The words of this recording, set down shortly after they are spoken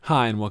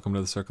Hi, and welcome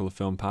to the Circle of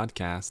Film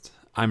podcast.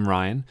 I'm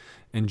Ryan,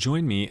 and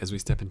join me as we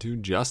step into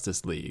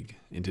Justice League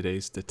in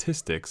today's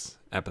statistics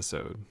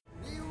episode.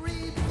 We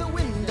read the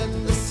wind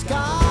and the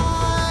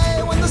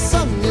sky when the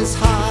sun is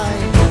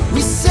high.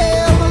 We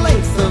sail the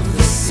length of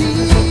the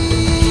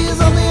seas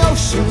on the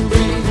ocean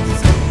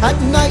breeze.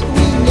 At night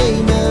we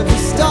name every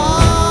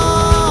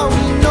star.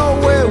 We know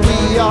where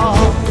we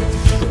are.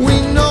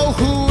 We know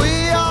who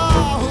we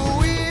are.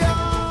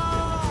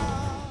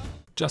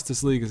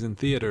 Justice League is in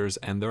theaters,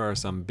 and there are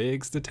some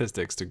big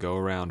statistics to go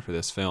around for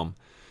this film.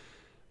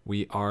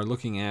 We are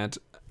looking at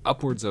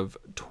upwards of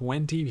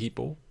 20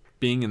 people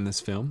being in this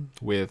film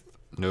with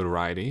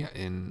notoriety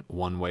in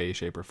one way,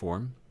 shape, or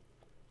form,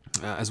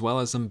 as well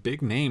as some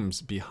big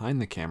names behind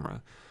the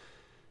camera.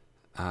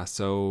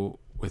 So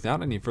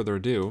without any further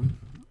ado,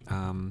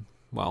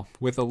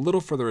 with a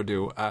little further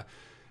ado,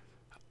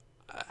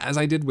 as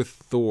I did with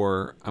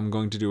Thor, I'm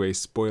going to do a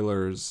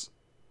spoilers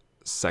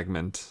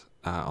segment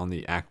on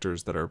the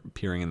actors that are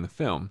appearing in the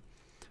film.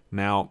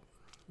 Now,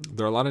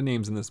 there are a lot of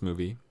names in this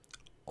movie.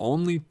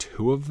 Only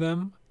two of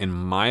them, in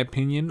my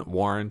opinion,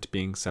 warrant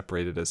being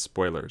separated as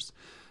spoilers.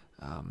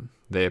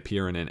 They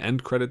appear in an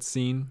end credits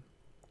scene,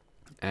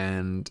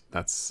 and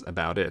that's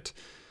about it.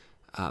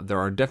 There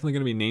are definitely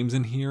going to be names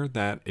in here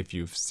that, if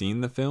you've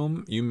seen the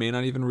film, you may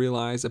not even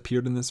realize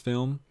appeared in this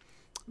film.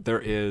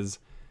 There is,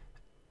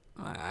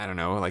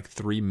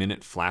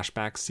 3-minute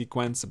flashback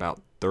sequence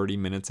about 30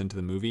 minutes into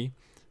the movie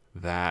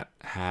that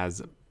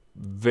has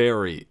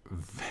very,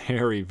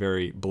 very,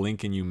 very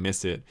blink and you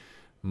miss it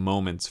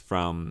moments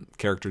from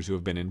characters who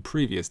have been in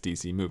previous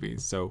DC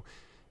movies. So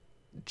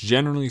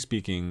generally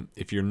speaking,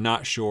 if you're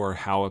not sure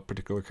how a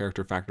particular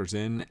character factors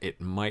in, it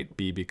might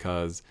be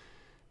because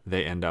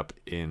they end up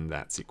in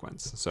that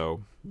sequence.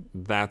 So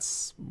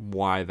that's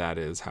why that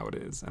is how it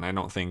is. And I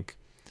don't think,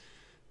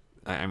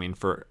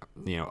 for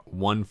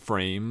one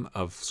frame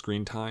of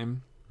screen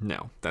time,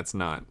 no, that's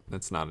not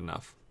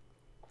enough.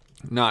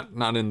 Not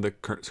in the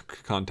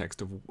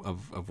context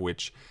of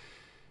which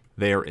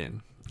they are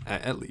in,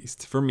 at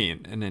least for me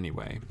in any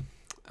way.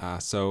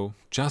 So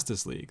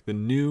Justice League, the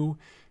new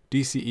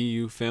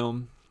DCEU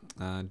film,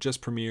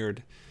 just premiered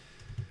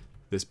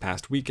this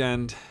past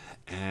weekend,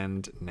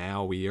 and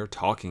now we are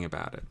talking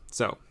about it.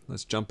 So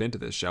let's jump into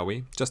this, shall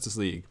we? Justice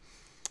League.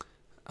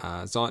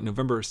 Saw it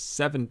November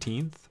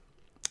 17th,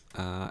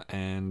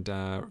 and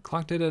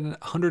clocked it at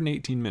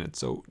 118 minutes,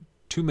 so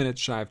 2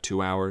 minutes shy of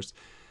 2 hours.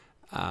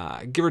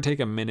 Give or take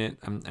a minute.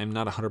 I'm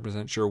not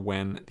 100% sure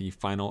when the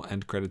final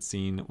end credit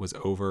scene was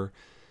over,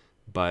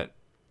 but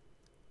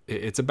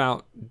it's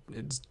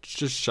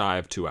just shy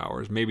of 2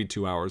 hours, maybe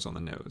 2 hours on the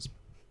nose.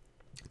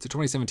 It's a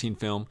 2017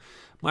 film.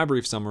 My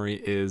brief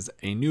summary is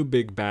a new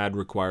big bad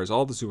requires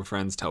all the Super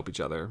Friends to help each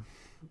other.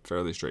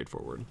 Fairly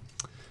straightforward.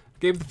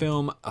 Gave the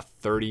film a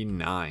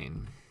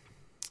 39.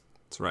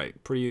 That's right,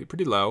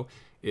 pretty low.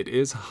 It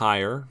is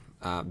higher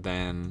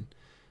than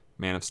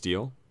Man of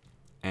Steel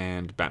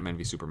and Batman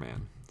v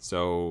Superman.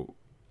 So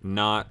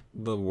not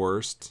the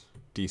worst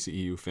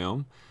DCEU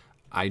film.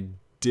 I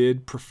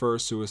did prefer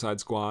Suicide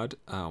Squad,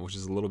 which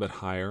is a little bit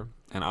higher,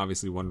 and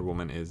obviously Wonder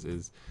Woman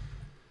is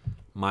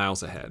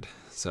miles ahead.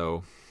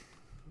 So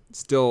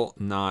still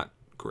not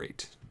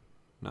great,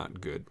 not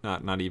good,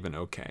 not even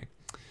okay.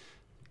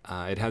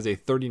 It has a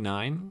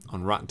 39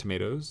 on Rotten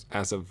Tomatoes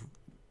as of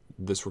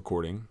this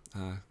recording,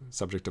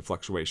 subject to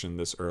fluctuation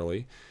this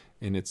early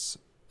in its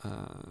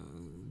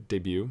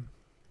debut.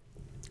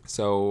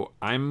 So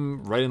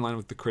I'm right in line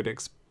with the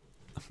critics'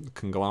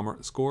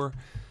 conglomerate score,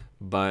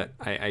 but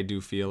I do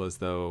feel as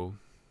though,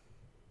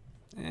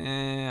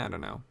 I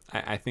don't know.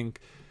 I think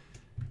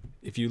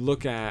if you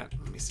look at,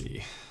 let me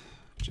see,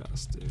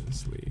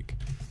 Justice League,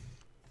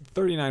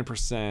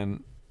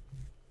 39%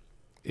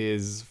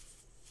 is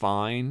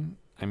fine.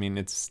 I mean,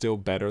 it's still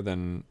better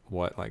than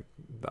what like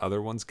the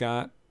other ones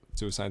got,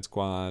 Suicide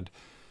Squad,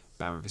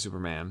 Batman v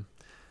Superman,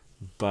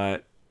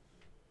 but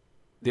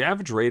the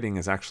average rating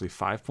is actually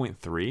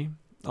 5.3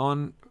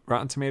 on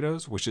Rotten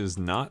Tomatoes, which is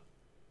not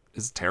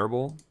as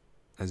terrible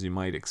as you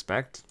might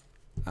expect.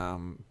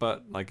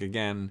 But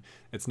again,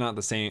 it's not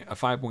the same. A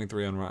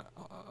 5.3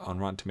 on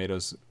Rotten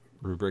Tomatoes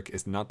rubric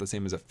is not the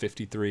same as a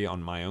 53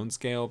 on my own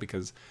scale,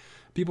 because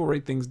people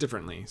rate things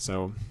differently.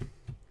 So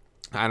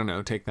I don't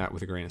know. Take that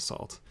with a grain of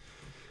salt.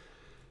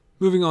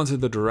 Moving on to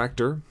the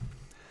director.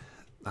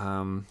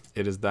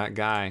 It is that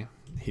guy.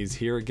 He's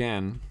here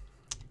again,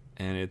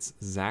 and it's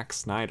Zack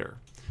Snyder.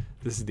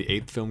 This is the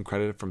 8th film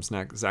credited from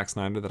Zack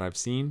Snyder that I've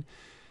seen,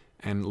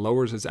 and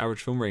lowers his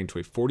average film rating to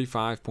a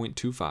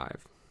 45.25.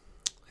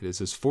 It is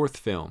his 4th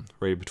film,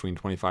 rated between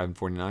 25 and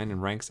 49,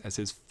 and ranks as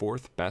his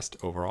 4th best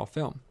overall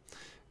film.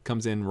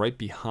 Comes in right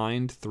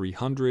behind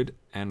 300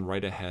 and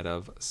right ahead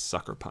of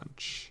Sucker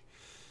Punch.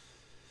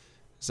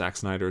 Zack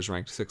Snyder is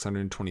ranked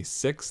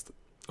 626th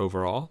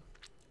overall,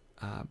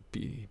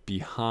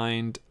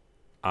 behind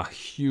a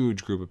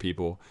huge group of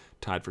people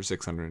tied for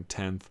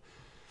 610th.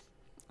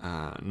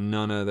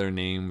 None of their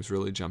names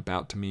really jump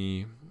out to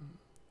me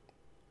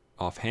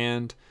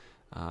offhand.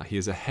 He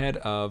is ahead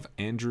of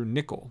Andrew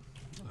Niccol,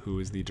 who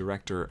is the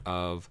director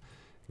of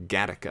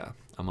Gattaca,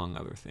 among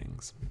other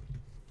things.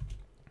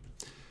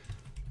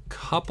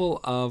 Couple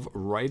of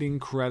writing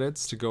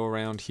credits to go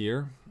around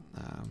here.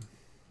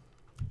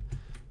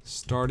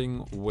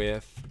 Starting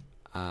with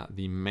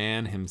the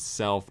man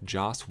himself,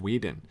 Joss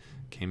Whedon,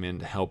 came in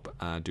to help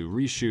do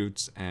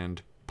reshoots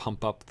and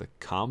pump up the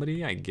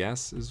comedy, I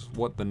guess is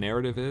what the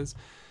narrative is.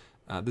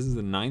 This is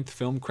the 9th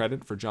film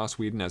credit for Joss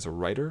Whedon as a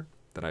writer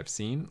that I've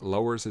seen.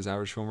 Lowers his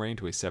average film rating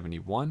to a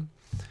 71.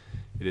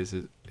 It is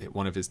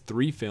one of his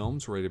 3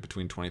 films rated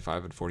between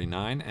 25 and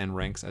 49 and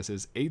ranks as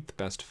his 8th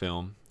best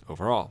film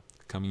overall,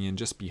 coming in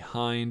just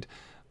behind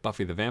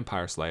Buffy the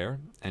Vampire Slayer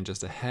and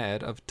just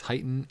ahead of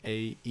Titan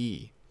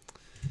AE.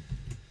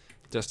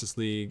 Justice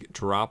League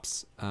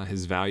drops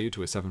his value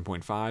to a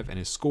 7.5 and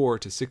his score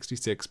to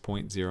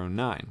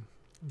 66.09.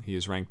 He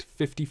is ranked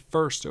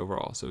 51st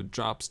overall, so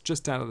drops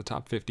just out of the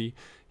top 50.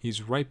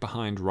 He's right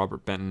behind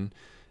Robert Benton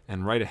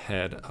and right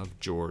ahead of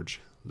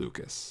George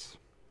Lucas.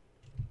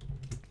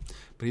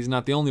 But he's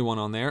not the only one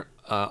on there.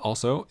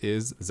 Also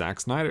is Zack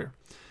Snyder.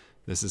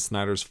 This is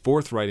Snyder's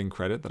 4th writing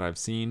credit that I've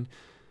seen,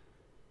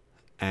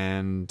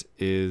 and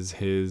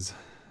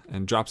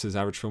drops his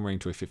average film rating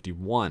to a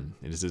 51.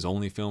 It is his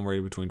only film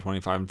rated between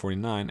 25 and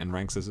 49 and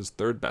ranks as his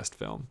 3rd best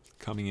film,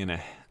 coming in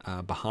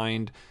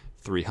behind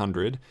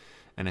 300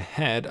 and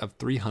ahead of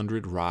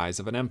 300 Rise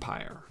of an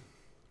Empire.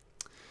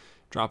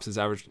 Drops his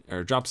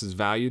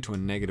value to a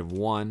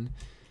 -1,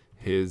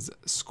 his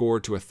score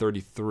to a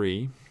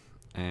 33,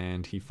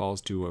 and he falls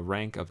to a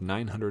rank of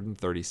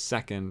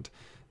 932nd,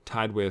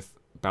 tied with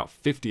about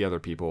 50 other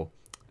people,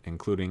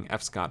 including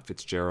F. Scott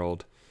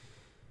Fitzgerald,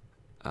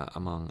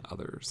 among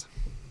others.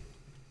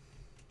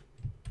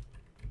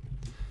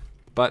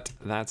 But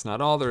that's not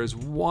all. There is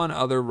one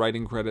other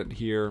writing credit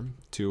here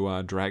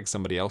to drag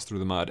somebody else through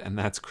the mud, and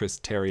that's Chris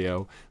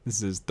Terrio. This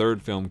is his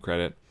 3rd film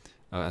credit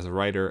as a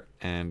writer,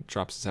 and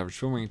drops his average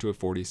film rating to a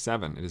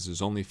 47. It is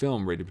his only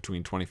film rated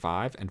between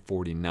 25 and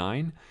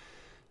 49.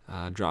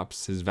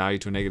 Drops his value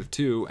to a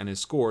 -2 and his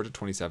score to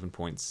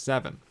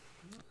 27.7.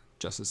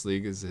 Justice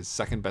League is his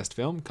 2nd best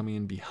film, coming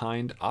in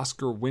behind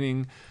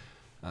Oscar-winning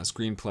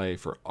screenplay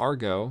for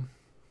Argo,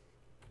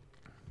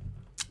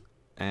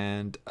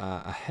 and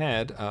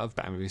ahead of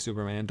Batman v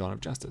Superman: Dawn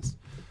of Justice.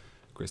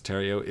 Chris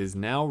Terrio is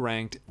now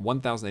ranked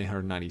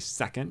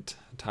 1,892nd,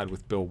 tied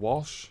with Bill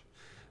Walsh,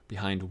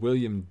 behind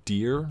William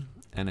Deere,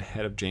 and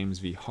ahead of James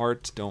V.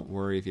 Hart. Don't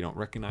worry if you don't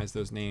recognize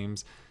those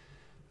names.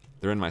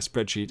 They're in my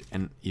spreadsheet,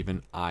 and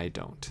even I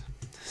don't.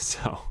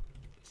 So,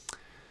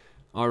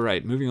 all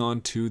right, moving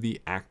on to the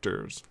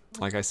actors.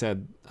 Like I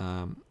said,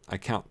 I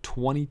count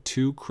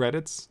 22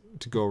 credits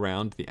to go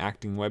around the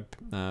acting web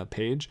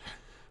page,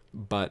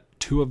 but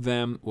 2 of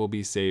them will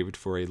be saved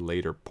for a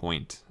later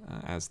point,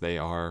 as they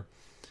are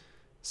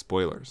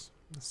spoilers.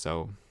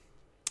 So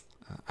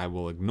I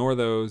will ignore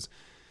those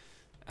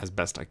as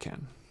best I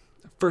can.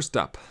 First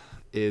up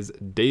is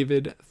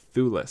David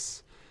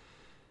Thewlis.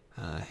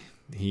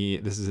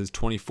 This is his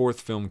 24th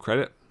film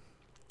credit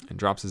and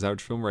drops his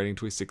average film rating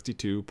to a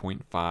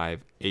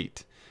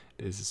 62.58.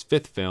 It is his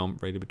 5th film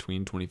rated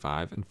between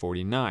 25 and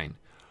 49.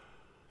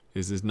 It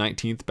is his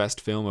 19th best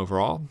film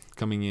overall,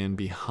 coming in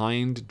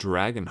behind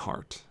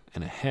Dragonheart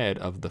and ahead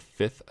of The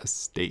Fifth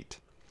Estate.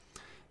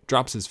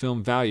 Drops his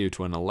film value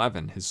to an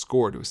 11, his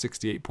score to a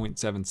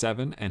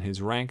 68.77, and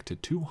his rank to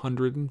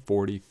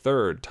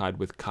 243rd, tied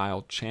with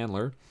Kyle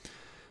Chandler,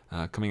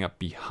 coming up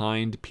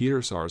behind Peter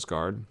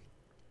Sarsgaard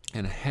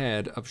and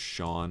ahead of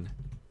Sean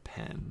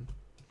Penn.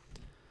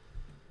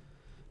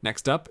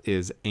 Next up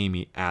is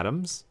Amy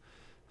Adams.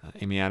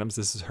 Amy Adams,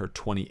 this is her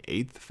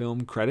 28th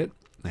film credit,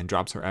 and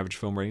drops her average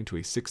film rating to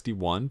a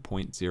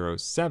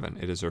 61.07.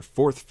 It is her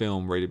 4th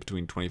film rated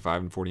between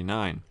 25 and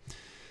 49,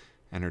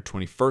 and her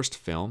 21st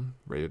film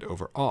rated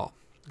overall.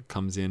 It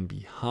comes in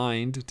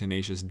behind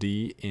Tenacious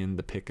D in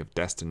The Pick of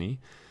Destiny,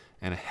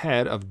 and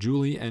ahead of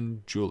Julie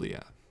and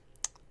Julia.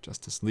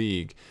 Justice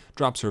League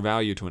drops her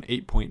value to an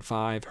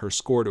 8.5, her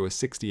score to a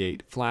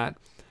 68 flat,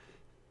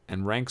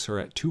 and ranks her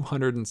at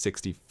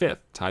 265th,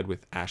 tied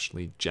with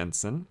Ashley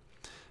Jensen,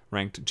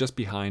 ranked just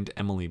behind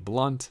Emily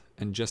Blunt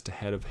and just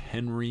ahead of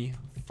Henry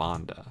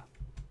Fonda.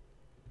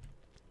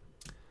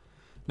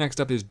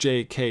 Next up is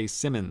J.K.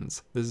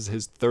 Simmons. This is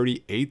his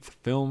 38th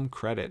film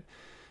credit,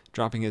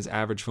 dropping his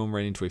average film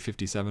rating to a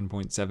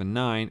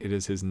 57.79. It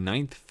is his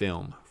 9th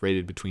film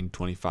rated between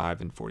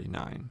 25 and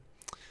 49.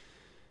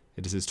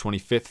 It is his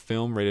 25th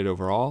film rated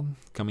overall,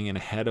 coming in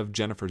ahead of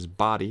Jennifer's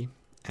Body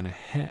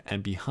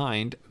and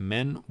behind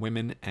Men,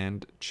 Women,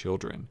 and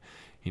Children.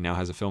 He now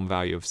has a film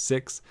value of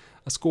 6,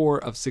 a score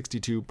of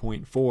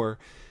 62.4,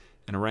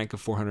 and a rank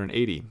of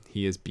 480.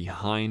 He is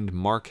behind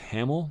Mark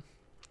Hamill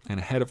and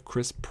ahead of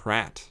Chris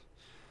Pratt.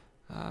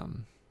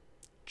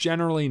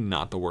 Generally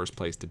not the worst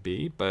place to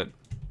be, but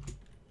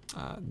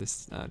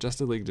this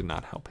Justice League did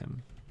not help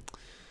him.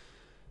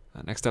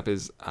 Next up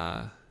is,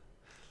 I'll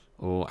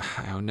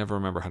never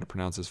remember how to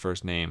pronounce his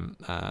first name.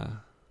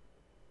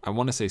 I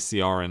want to say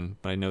Ciaran,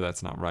 but I know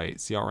that's not right.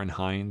 Ciaran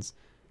Hinds.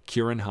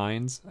 Ciaran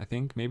Hinds, I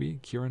think, maybe.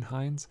 Ciaran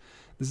Hinds.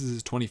 This is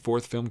his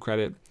 24th film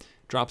credit.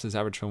 drops his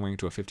average film rating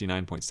to a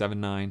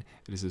 59.79.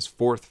 It is his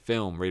fourth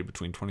film, rated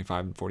between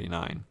 25 and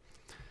 49.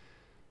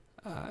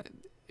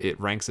 It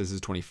ranks as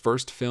his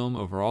 21st film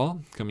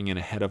overall, coming in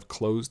ahead of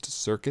Closed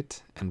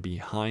Circuit and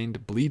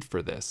behind Bleed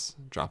for This.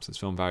 Drops his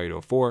film value to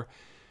a 4.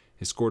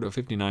 His score to a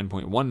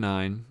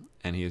 59.19,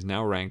 and he is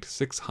now ranked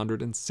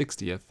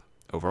 660th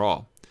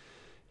overall.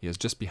 He is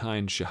just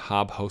behind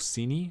Shihab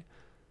Hosseini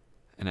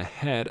and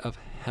ahead of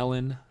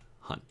Helen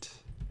Hunt.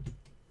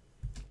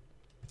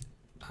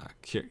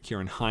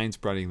 Kieran Hines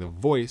providing the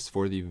voice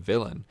for the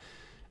villain.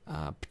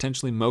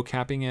 Potentially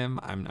mocapping him.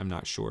 I'm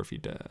not sure if he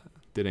did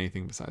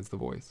anything besides the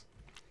voice.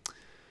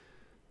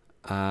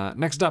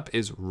 Next up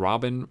is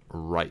Robin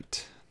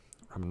Wright.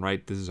 Robin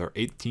Wright, this is her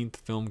 18th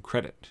film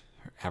credit.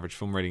 Her average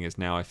film rating is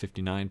now a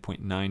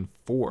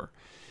 59.94.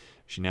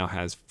 She now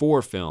has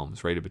 4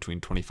 films rated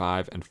between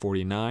 25 and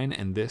 49,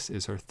 and this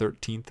is her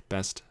 13th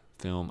best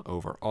film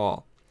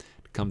overall.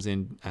 It comes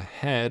in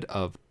ahead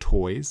of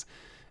Toys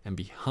and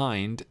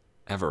behind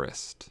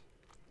Everest.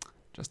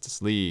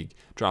 Justice League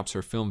drops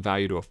her film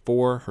value to a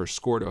 4, her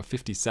score to a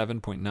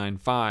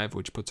 57.95,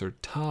 which puts her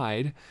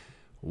tied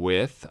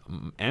with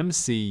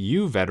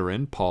MCU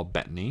veteran Paul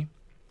Bettany.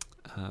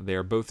 They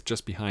are both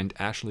just behind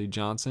Ashley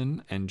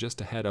Johnson and just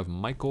ahead of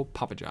Michael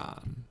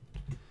Papajan.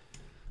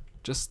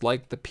 Just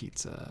like the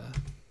pizza.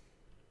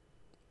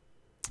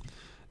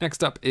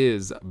 Next up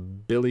is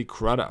Billy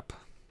Crudup.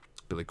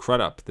 Billy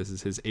Crudup, this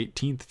is his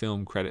 18th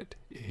film credit.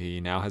 He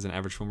now has an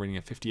average film rating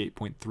of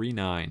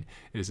 58.39.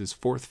 It is his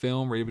 4th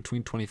film, rated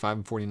between 25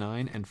 and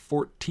 49, and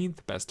 14th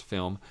best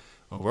film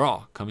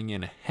overall, coming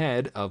in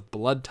ahead of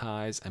Blood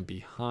Ties and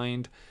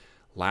behind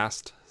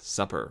Last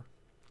Supper.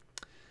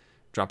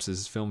 Drops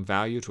his film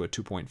value to a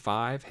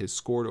 2.5, his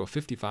score to a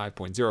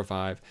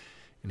 55.05,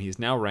 and he is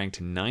now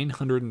ranked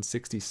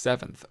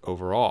 967th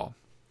overall,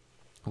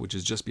 which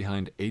is just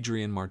behind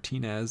Adrian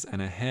Martinez and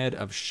ahead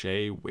of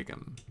Shea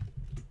Wiggum.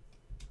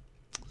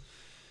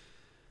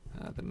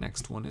 The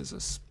next one is a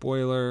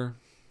spoiler,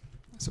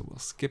 so we'll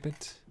skip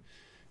it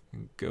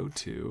and go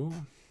to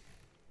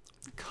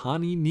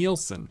Connie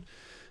Nielsen.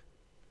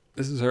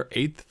 This is her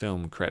 8th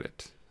film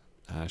credit.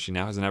 She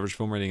now has an average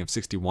film rating of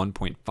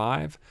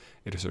 61.5.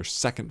 It is her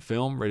 2nd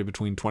film, rated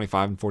between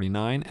 25 and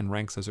 49, and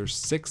ranks as her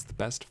 6th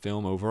best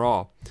film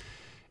overall.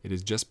 It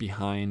is just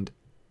behind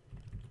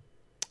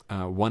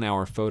 1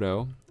 Hour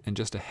Photo and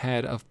just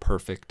ahead of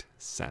Perfect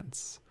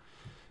Sense.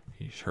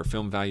 Her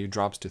film value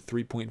drops to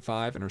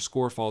 3.5 and her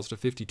score falls to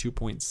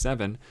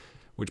 52.7,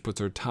 which puts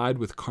her tied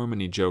with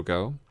Carmine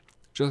Jogo,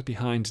 just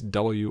behind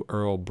W.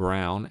 Earl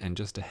Brown, and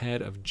just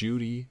ahead of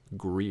Judy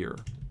Greer.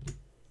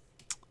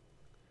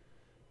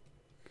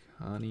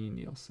 Connie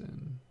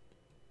Nielsen.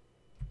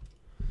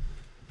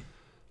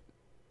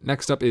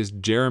 Next up is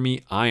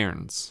Jeremy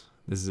Irons.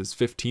 This is his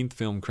 15th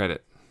film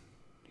credit.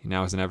 He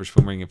now has an average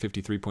film rating of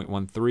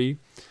 53.13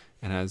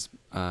 and has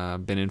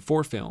been in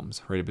 4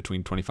 films, rated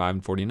between 25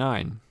 and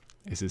 49.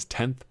 Is his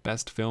 10th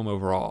best film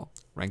overall,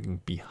 ranking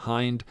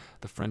behind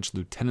The French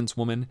Lieutenant's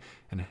Woman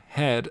and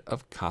ahead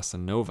of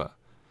Casanova.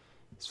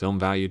 His film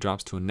value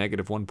drops to a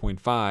negative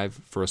 1.5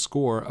 for a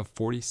score of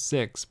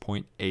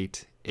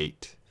 46.88.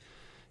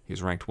 He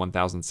is ranked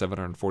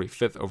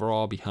 1,745th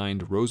overall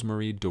behind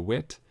Rosemary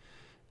DeWitt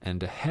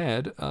and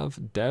ahead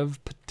of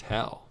Dev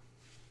Patel.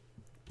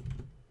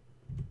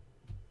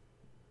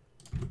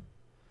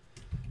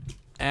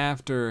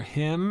 After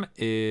him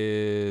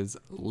is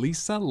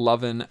Lisa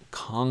Loven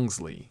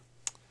Kongsley.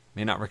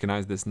 May not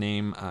recognize this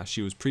name.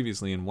 She was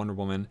previously in Wonder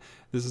Woman.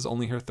 This is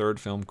only her 3rd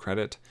film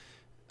credit.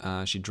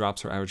 She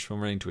drops her average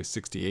film rating to a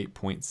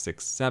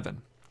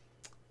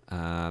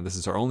 68.67. This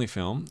is her only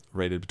film,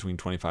 rated between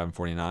 25 and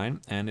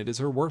 49, and it is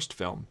her worst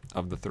film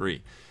of the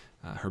 3.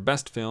 Her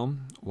best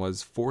film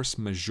was Force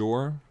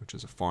Majeure, which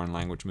is a foreign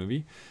language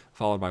movie,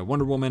 followed by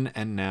Wonder Woman,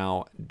 and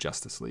now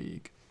Justice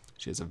League.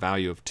 She has a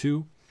value of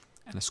 2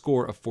 and a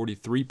score of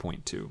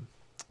 43.2,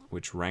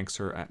 which ranks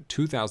her at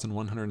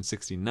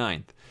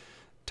 2,169th,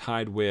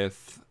 tied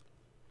with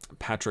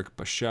Patrick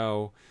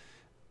Bachot,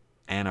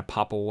 Anna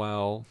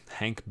Popplewell,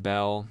 Hank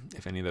Bell,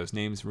 if any of those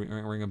names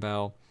ring a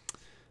bell.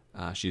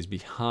 She's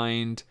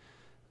behind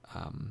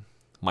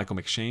Michael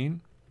McShane,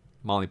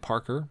 Molly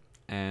Parker,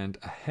 and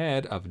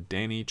ahead of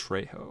Danny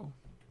Trejo.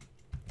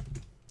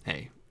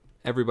 Hey,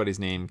 everybody's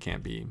name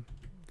can't be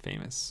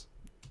famous,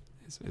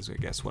 is I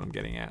guess what I'm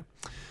getting at.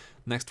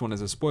 Next one is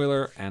a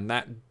spoiler, and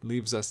that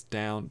leaves us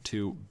down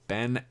to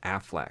Ben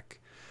Affleck.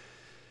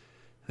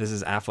 This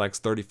is Affleck's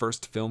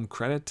 31st film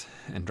credit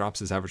and drops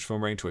his average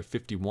film rating to a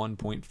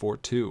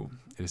 51.42.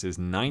 It is his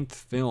 9th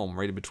film,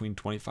 rated between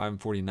 25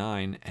 and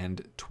 49,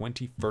 and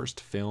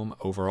 21st film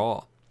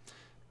overall.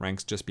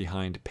 Ranks just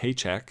behind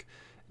Paycheck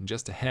and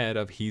just ahead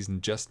of He's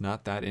Just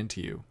Not That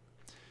Into You.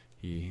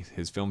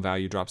 His film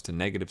value drops to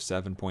negative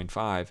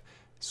 7.5.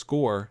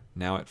 Score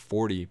now at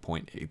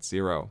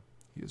 40.80.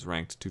 He is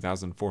ranked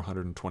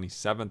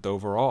 2,427th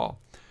overall,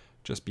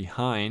 just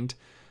behind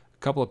a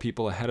couple of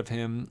people ahead of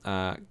him,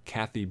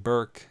 Kathy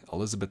Burke,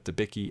 Elizabeth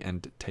Debicki,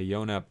 and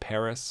Teyona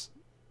Paris.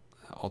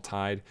 all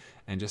tied,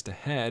 and just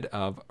ahead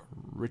of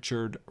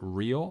Richard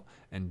Reel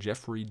and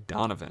Jeffrey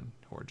Donovan,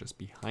 who are just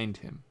behind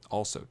him,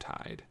 also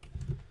tied.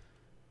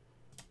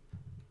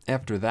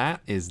 After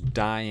that is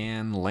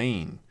Diane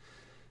Lane.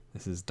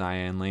 This is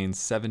Diane Lane's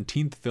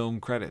 17th film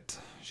credit.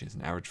 She has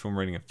an average film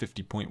rating of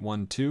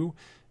 50.12,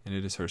 and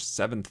it is her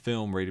 7th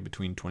film rated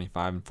between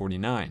 25 and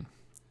 49.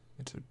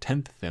 It's her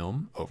 10th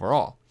film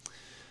overall.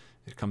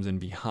 It comes in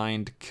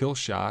behind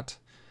Killshot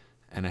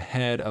and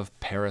ahead of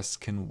Paris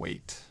Can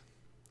Wait.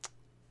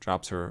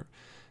 Drops her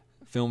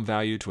film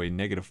value to a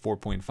negative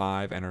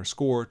 4.5 and her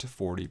score to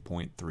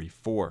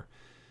 40.34.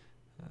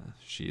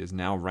 She is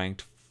now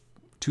ranked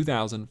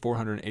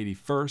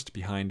 2,481st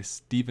behind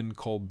Stephen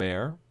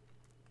Colbert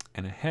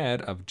and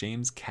ahead of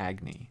James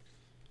Cagney.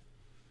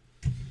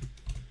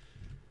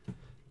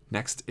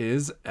 Next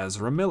is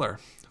Ezra Miller,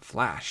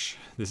 Flash.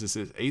 This is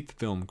his 8th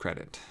film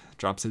credit.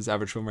 Drops his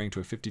average film rating to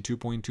a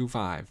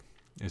 52.25.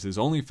 It's his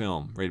only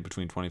film rated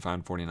between 25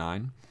 and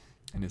 49,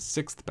 and his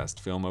 6th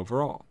best film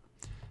overall.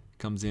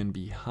 Comes in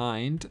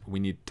behind We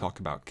Need to Talk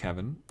About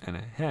Kevin and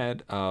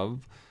ahead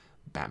of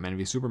Batman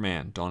v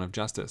Superman, Dawn of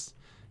Justice.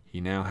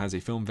 He now has a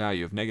film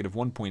value of negative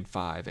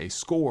 1.5, a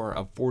score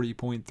of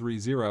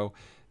 40.30,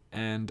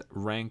 and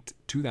ranked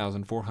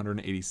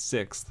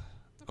 2,486th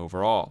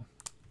overall.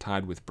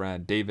 Tied with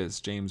Brad Davis,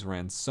 James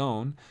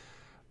Ransone,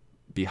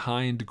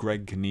 behind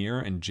Greg Kinnear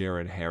and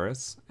Jared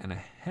Harris, and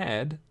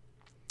ahead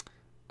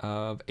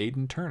of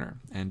Aidan Turner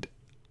and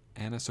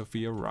Anna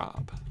Sophia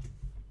Robb.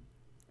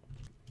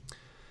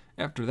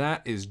 After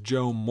that is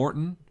Joe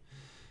Morton.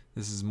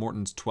 This is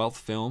Morton's 12th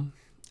film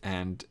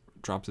and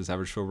drops his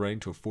average film rating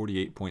to a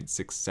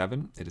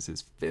 48.67. It is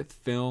his 5th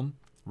film,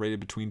 rated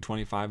between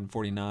 25 and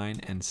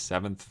 49, and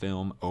 7th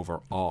film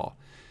overall.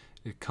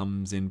 It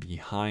comes in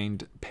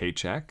behind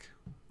Paycheck,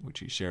 which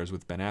he shares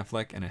with Ben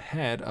Affleck, and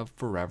ahead of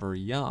Forever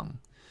Young.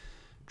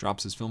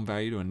 Drops his film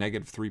value to a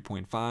negative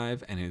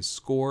 3.5 and his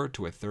score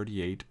to a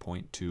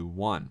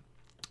 38.21.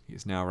 He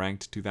is now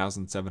ranked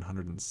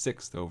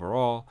 2,706th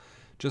overall,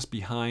 just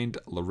behind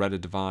Loretta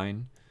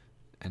Devine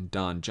and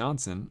Don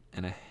Johnson,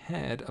 and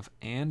ahead of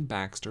Ann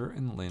Baxter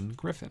and Lynn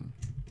Griffin.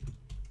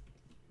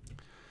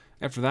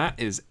 After that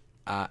is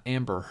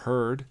Amber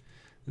Heard.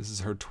 This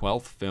is her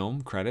 12th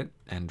film credit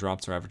and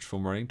drops her average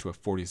film rating to a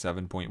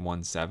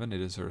 47.17.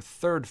 It is her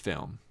 3rd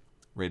film,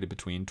 rated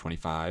between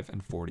 25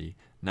 and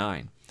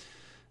 49.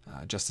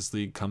 Justice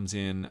League comes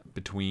in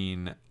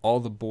between All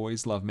the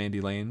Boys Love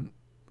Mandy Lane,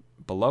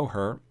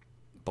 below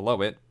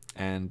it,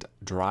 and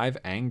Drive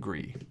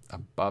Angry,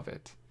 above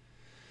it.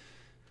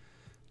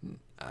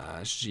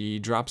 She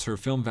drops her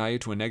film value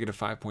to a negative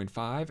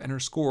 5.5 and her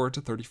score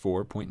to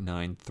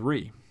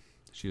 34.93.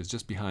 She is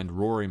just behind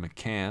Rory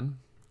McCann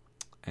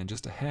and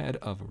just ahead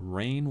of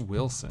Rainn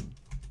Wilson.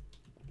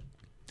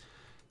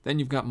 Then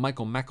you've got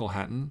Michael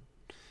McElhatton.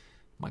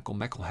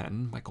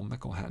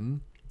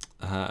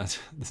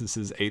 This is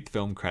his 8th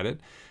film credit,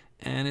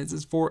 and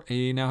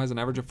he now has an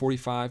average of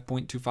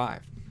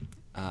 45.25.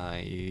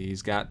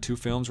 He's got 2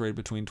 films rated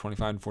between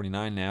 25 and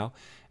 49 now,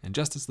 and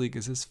Justice League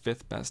is his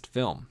 5th best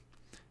film.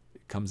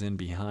 It comes in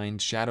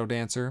behind Shadow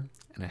Dancer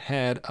and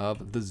ahead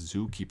of The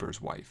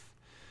Zookeeper's Wife.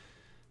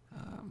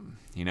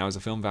 He now has a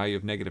film value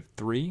of negative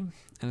 3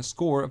 and a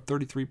score of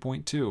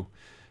 33.2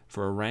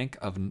 for a rank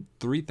of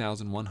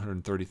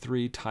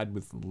 3,133, tied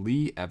with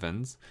Lee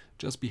Evans,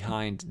 just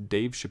behind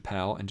Dave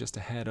Chappelle and just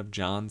ahead of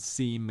John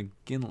C.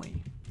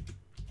 McGinley.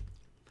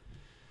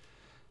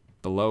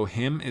 Below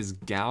him is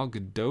Gal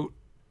Gadot.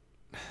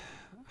 I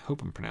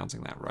hope I'm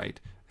pronouncing that right.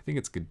 I think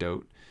it's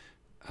Gadot.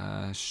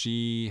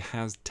 She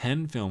has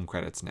 10 film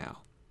credits now.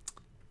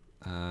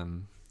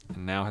 And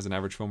now has an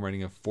average film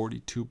rating of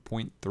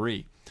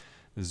 42.3.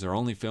 This is her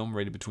only film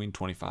rated between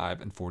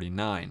 25 and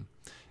 49.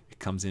 It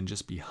comes in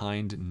just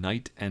behind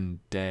Night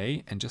and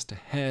Day and just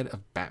ahead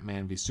of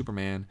Batman v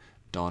Superman,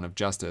 Dawn of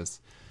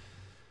Justice.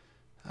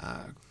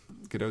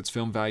 Gadot's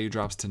film value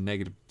drops to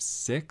negative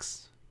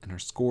 6 and her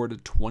score to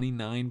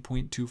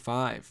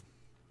 29.25.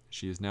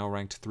 She is now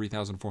ranked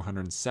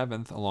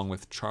 3,407th, along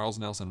with Charles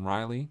Nelson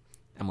Riley,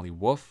 Emily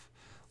Wolf,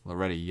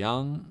 Loretta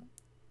Young,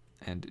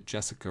 and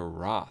Jessica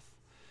Roth.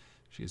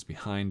 She is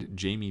behind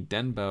Jamie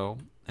Denbo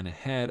and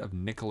ahead of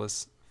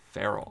Nicholas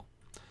Farrell.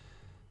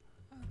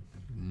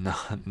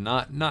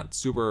 Not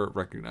super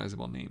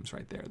recognizable names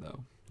right there,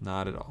 though.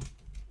 Not at all.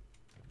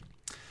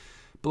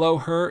 Below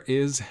her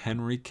is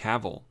Henry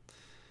Cavill.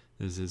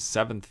 This is his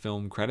 7th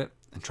film credit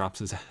and drops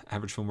his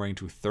average film rating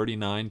to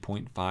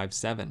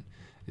 39.57.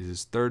 This is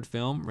his 3rd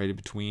film, rated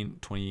between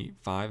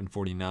 25 and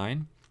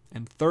 49,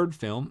 and 3rd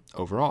film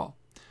overall.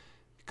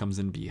 It comes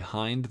in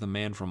behind The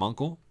Man from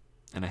U.N.C.L.E.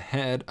 and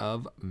ahead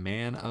of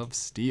Man of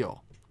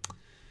Steel.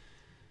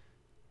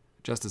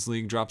 Justice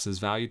League drops his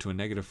value to a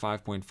negative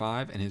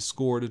 5.5 and his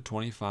score to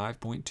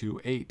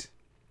 25.28.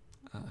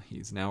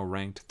 He's now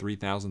ranked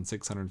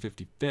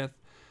 3,655th,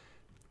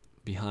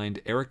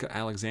 behind Erica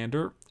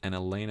Alexander and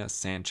Elena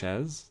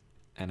Sanchez,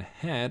 and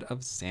ahead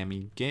of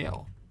Sammy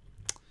Gale.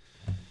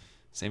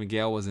 Sammy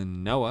Gale was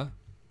in Noah.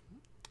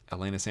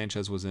 Elena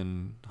Sanchez was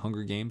in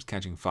Hunger Games: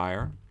 Catching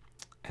Fire.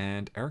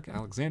 And Eric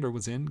Alexander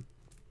was in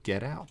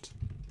Get Out.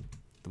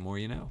 The more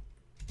you know.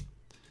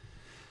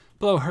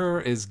 Below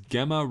her is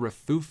Gemma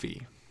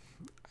Refufi.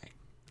 I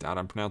doubt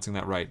I'm pronouncing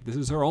that right. This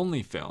is her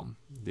only film,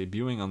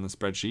 debuting on the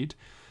spreadsheet.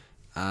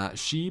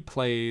 She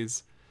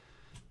plays...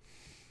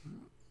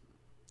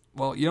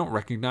 Well, you don't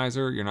recognize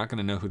her. You're not going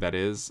to know who that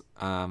is.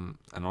 I'm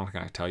not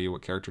going to tell you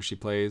what character she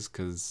plays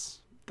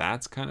because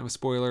that's kind of a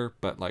spoiler.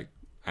 But, like,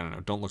 I don't know.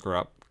 Don't look her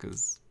up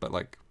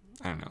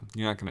I don't know.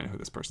 You're not going to know who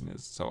this person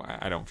is. So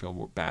I don't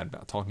feel bad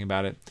about talking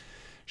about it.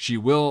 She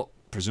will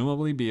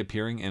presumably be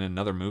appearing in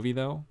another movie,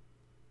 though.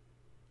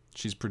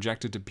 She's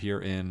projected to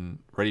appear in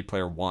Ready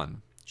Player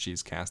One.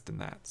 She's cast in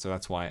that. So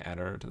that's why I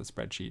added her to the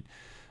spreadsheet.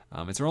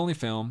 It's her only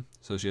film,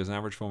 so she has an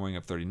average film rating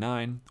of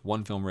 39,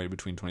 one film rated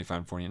between 25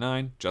 and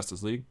 49,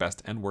 Justice League,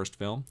 best and worst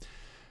film,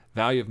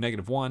 value of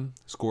 -1,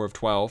 score of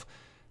 12,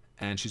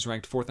 and she's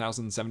ranked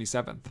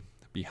 4,077th,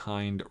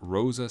 behind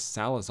Rosa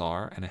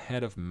Salazar and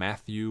ahead of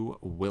Matthew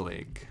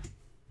Willig.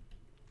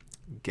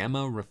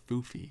 Gemma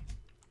Refufi.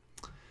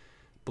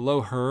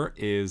 Below her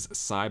is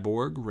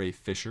Cyborg Ray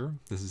Fisher.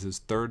 This is his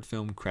third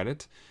film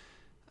credit.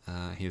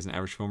 He has an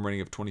average film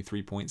rating of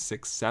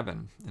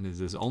 23.67, and is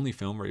his only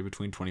film rated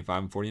between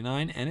 25 and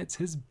 49, and it's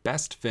his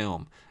best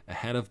film,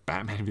 ahead of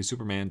Batman v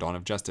Superman: Dawn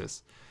of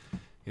Justice.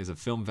 He has a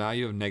film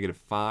value of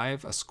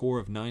 -5, a score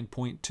of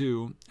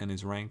 9.2, and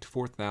is ranked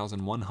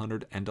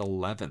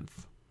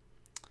 4,111th,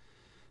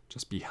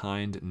 just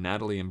behind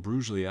Natalie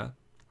Imbruglia,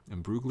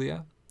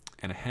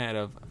 and ahead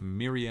of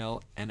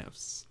Miriel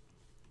Enos.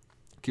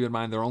 Keep in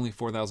mind, there are only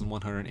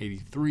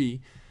 4,183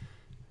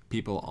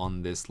 people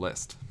on this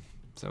list.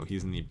 So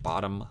he's in the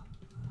bottom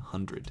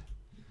 100.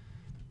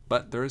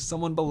 But there is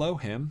someone below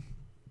him,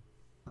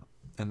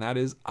 and that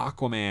is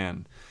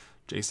Aquaman,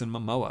 Jason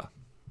Momoa.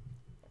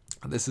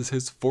 This is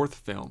his fourth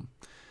film,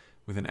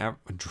 with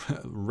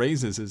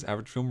raises his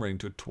average film rating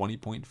to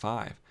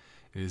 20.5.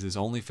 It is his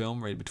only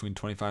film rated between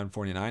 25 and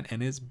 49,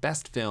 and his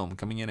best film,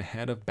 coming in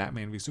ahead of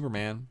Batman v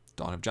Superman: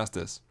 Dawn of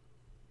Justice.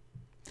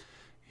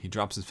 He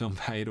drops his film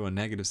value to a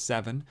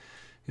 -7.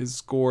 His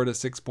score to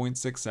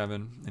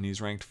 6.67, and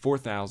he's ranked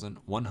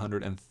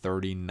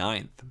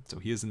 4,139th. So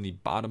he is in the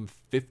bottom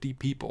 50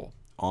 people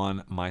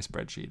on my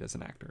spreadsheet as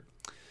an actor.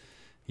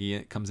 He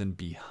comes in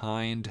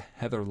behind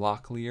Heather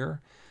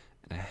Locklear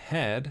and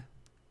ahead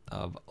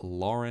of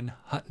Lauren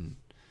Hutton.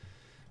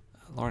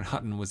 Lauren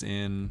Hutton was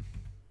in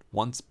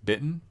Once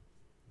Bitten.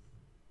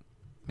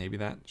 Maybe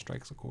that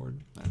strikes a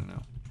chord. I don't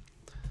know.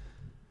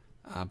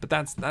 But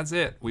that's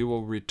it. We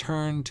will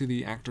return to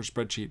the actor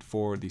spreadsheet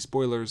for the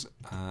spoilers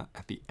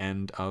at the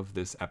end of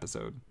this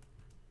episode.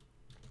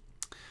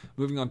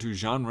 Moving on to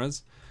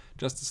genres,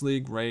 Justice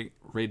League,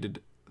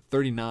 rated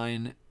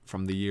 39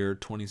 from the year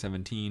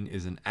 2017,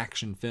 is an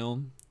action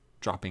film,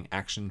 dropping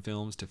action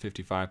films to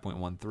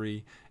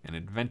 55.13, an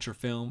adventure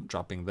film,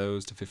 dropping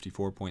those to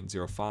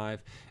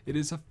 54.05. It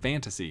is a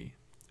fantasy,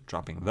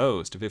 dropping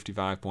those to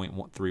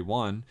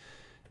 55.31,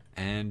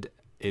 and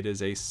it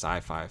is a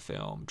sci-fi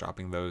film,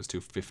 dropping those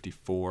to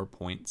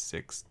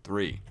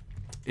 54.63.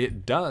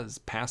 It does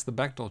pass the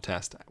Bechdel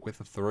test with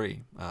a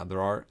 3.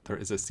 There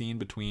is a scene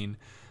between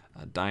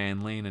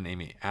Diane Lane and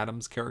Amy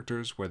Adams'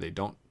 characters where they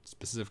don't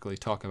specifically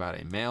talk about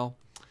a male,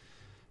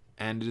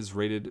 and it is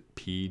rated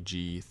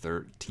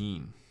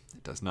PG-13.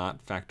 It does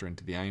not factor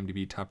into the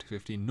IMDb Top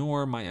 250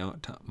 nor my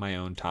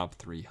own Top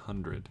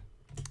 300.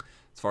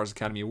 As far as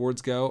Academy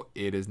Awards go,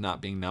 it is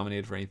not being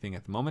nominated for anything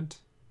at the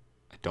moment.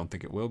 I don't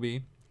think it will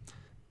be.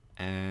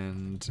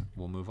 And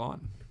we'll move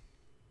on.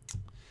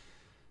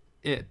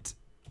 It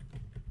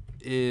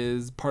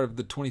is part of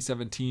the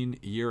 2017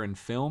 year in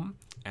film,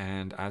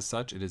 and as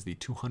such, it is the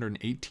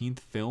 218th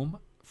film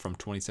from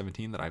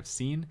 2017 that I've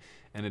seen,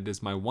 and it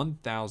is my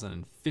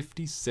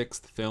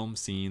 1,056th film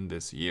seen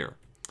this year.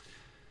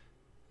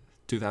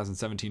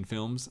 2017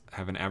 films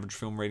have an average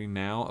film rating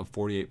now of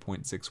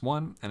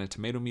 48.61 and a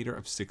tomato meter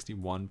of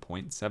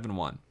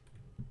 61.71.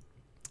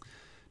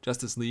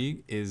 Justice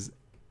League is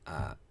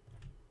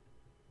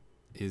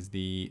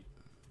the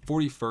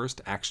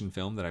 41st action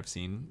film that I've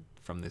seen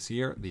from this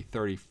year, the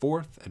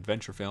 34th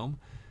adventure film.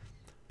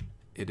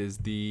 It is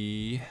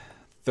the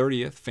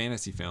 30th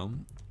fantasy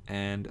film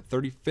and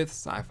 35th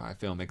sci-fi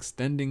film,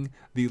 extending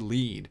the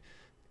lead.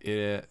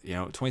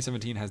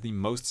 2017 has the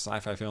most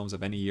sci-fi films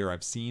of any year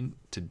I've seen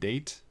to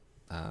date.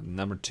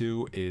 Number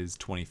 2 is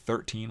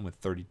 2013 with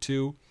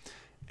 32,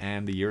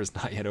 and the year is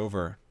not yet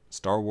over.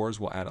 Star Wars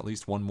will add at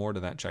least one more to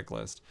that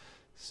checklist.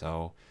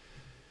 So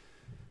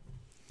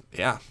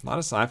yeah, a lot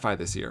of sci-fi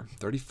this year.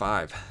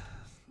 35.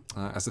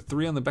 As a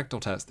 3 on the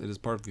Bechdel test, it is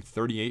part of the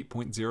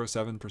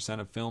 38.07%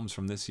 of films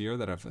from this year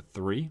that have a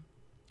 3,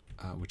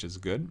 which is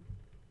good.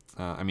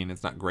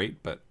 It's not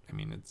great, but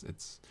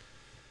it's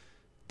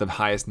the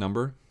highest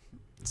number,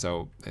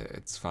 so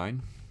it's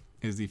fine.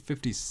 It is the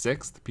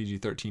 56th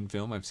PG-13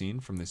 film I've seen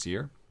from this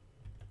year,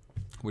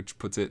 which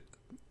puts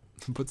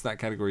that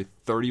category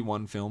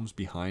 31 films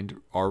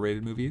behind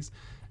R-rated movies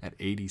at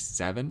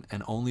 87,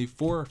 and only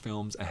 4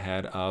 films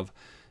ahead of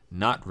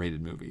not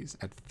rated movies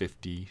at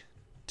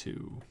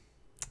 52.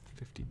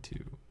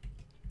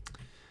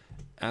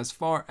 As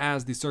far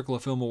as the Circle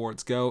of Film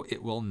Awards go,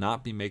 it will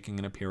not be making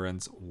an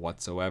appearance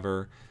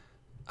whatsoever.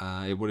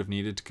 It would have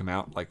needed to come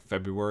out like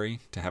February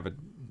to have a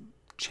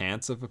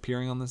chance of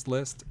appearing on this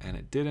list, and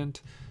it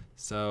didn't,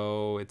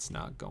 so it's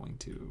not going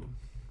to.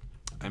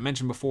 I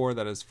mentioned before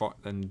that as far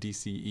as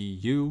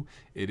DCEU,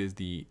 it is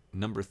the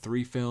number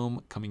 3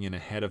 film, coming in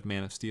ahead of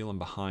Man of Steel and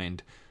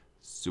behind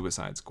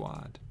Suicide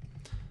Squad.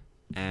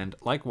 And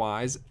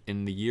likewise,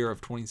 in the year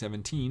of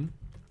 2017,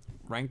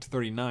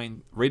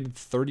 rated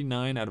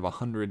 39 out of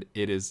 100,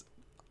 it is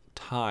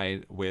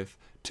tied with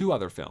 2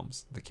 other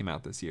films that came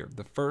out this year.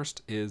 The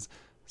first is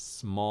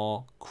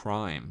Small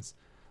Crimes.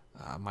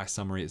 My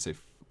summary is a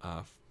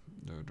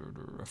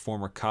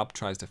former cop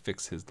tries to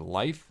fix his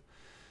life.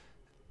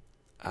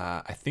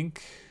 I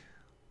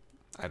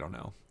don't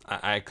know.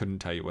 I couldn't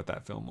tell you what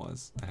that film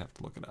was. I have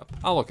to look it up.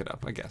 I'll look it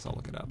up. I guess I'll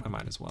look it up. I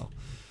might as well.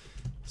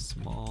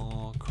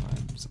 Small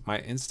Crimes. My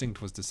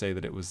instinct was to say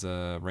that it was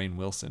Rainn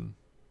Wilson.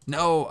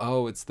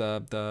 No, it's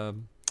the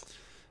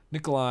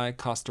Nikolai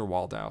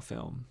Coster-Waldau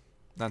film.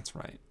 That's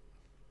right.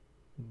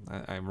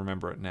 I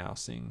remember it now,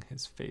 seeing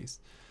his face.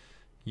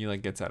 He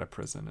gets out of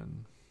prison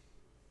and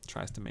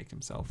tries to make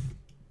himself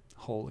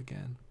whole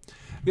again.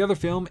 The other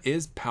film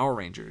is Power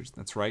Rangers.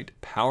 That's right.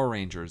 Power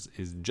Rangers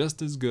is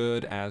just as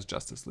good as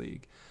Justice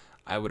League.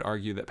 I would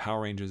argue that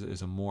Power Rangers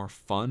is a more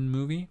fun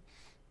movie,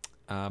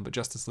 but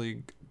Justice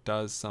League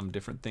does some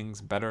different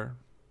things better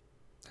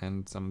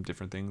and some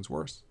different things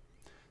worse.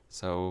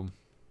 So,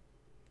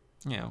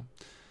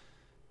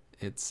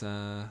 it's,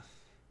 they're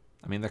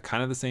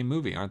kind of the same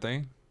movie, aren't they?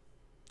 A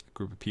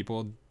group of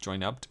people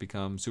join up to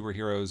become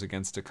superheroes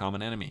against a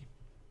common enemy.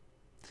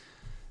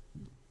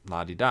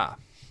 La-di-da.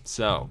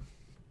 So,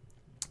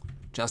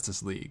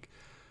 Justice League.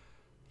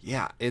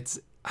 Yeah, it's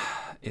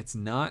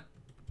not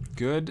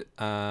good,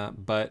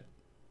 but,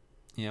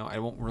 I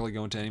won't really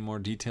go into any more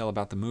detail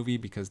about the movie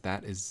because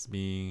that is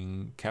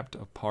being kept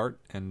apart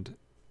and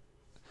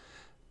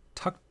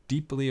tucked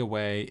deeply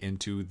away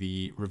into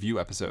the review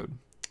episode.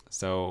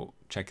 So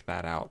check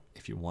that out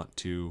if you want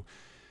to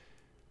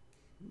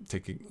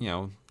take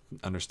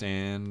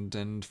understand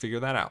and figure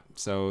that out.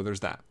 So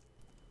there's that.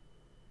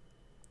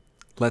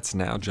 Let's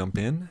now jump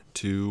in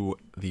to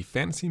the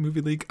Fantasy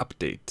Movie League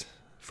update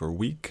for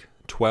week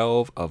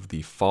 12 of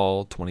the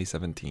fall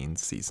 2017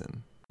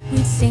 season.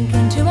 We'd sink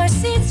into our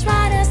seats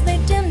right as they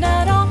dimmed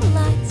out all the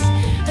lights.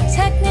 A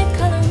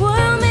Technicolor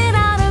world made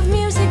out of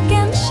music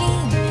and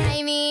sheen.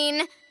 I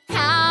mean,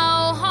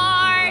 how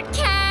hard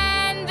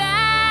can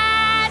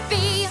that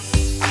be?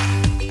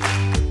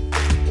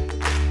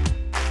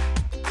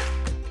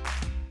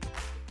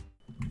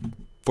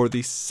 For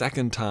the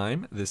second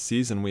time this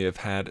season, we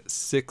have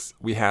six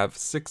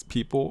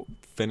people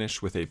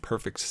finish with a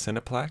perfect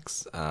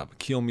Cineplex.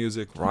 Keel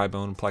Music,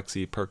 Rybone,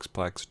 Plexi,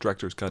 Perksplex,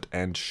 Director's Cut,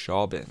 and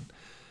Shaubin.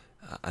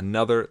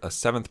 A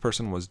seventh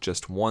person was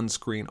just one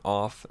screen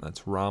off.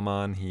 That's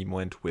Rahman. He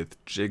went with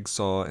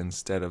Jigsaw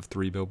instead of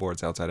 3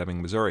 Billboards Outside Ebbing,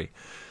 Missouri.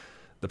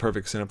 The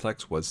perfect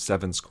Cineplex was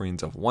 7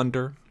 screens of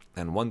Wonder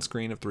and 1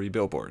 screen of 3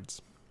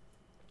 Billboards.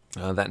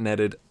 That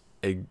netted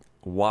a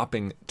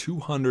whopping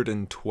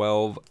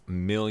 $212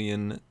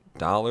 million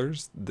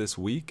this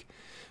week,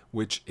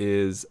 which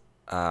is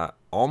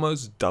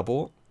almost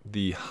double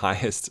the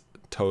highest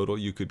total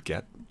you could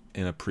get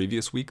in a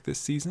previous week this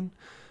season.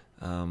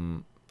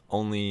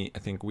 Only, I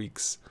think,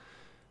 weeks...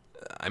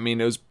 it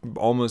was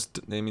almost...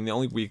 the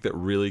only week that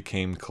really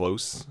came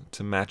close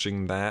to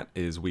matching that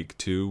is week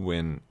 2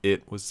 when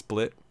It was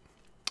split.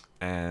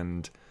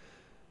 And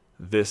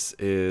this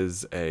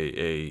is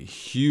a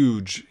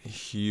huge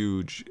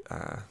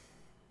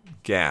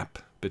gap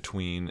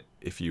between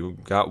if you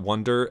got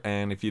Wonder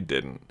and if you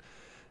didn't.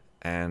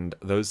 And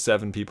those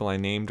 7 people I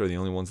named are the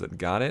only ones that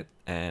got it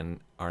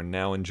and are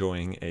now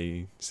enjoying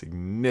a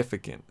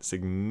significant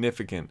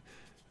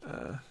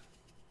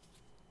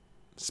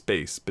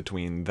space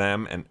between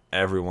them and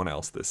everyone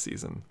else this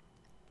season.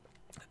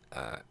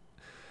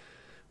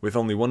 With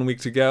only 1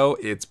 week to go,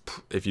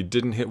 if you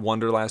didn't hit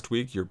Wonder last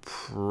week, you're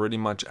pretty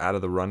much out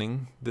of the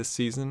running this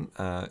season.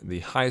 The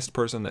highest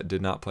person that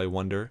did not play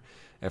Wonder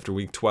after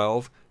week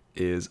 12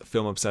 is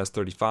Film Obsessed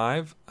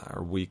 35,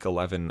 our week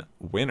 11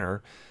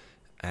 winner,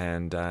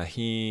 and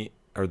they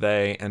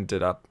end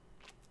up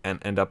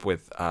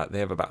with they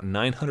have about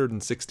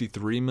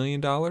 $963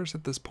 million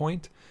at this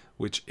point,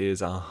 which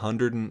is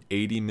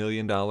 $180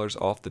 million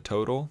off the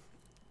total.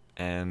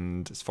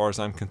 And as far as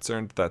I'm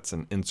concerned, that's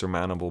an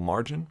insurmountable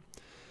margin.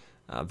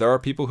 There are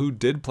people who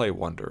did play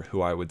Wonder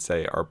who I would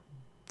say are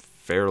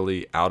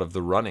fairly out of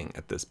the running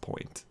at this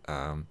point.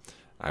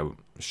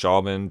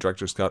 Shaubin,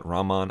 Director's Cut,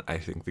 Rahman, I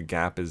think the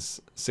gap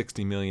is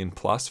 60 million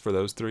plus for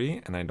those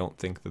 3, and I don't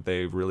think that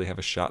they really have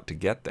a shot to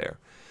get there.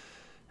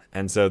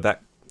 And so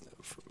that,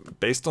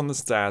 based on the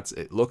stats,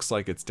 it looks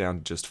like it's down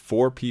to just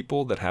 4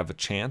 people that have a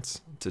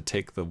chance to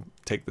take the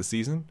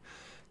season.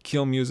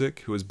 Keel Music,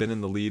 who has been in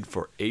the lead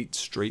for 8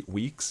 straight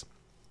weeks,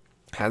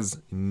 has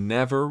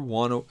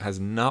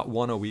not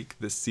won a week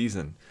this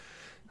season.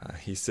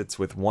 He sits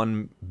with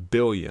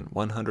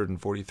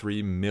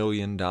 $1,143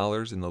 million in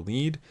the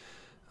lead.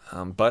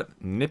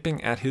 But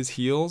nipping at his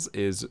heels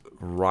is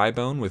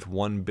Rybone with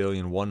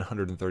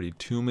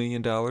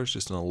 $1,132,000,000,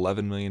 just an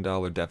 $11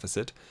 million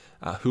deficit,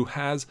 who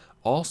has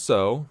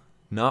also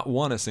not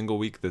won a single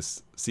week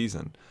this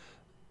season.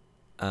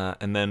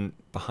 And then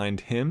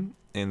behind him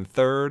in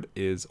third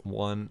is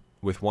with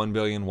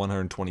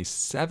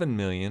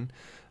 $1,127,000,000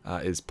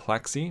 is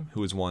Plexi,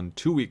 who has won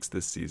 2 weeks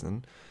this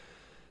season.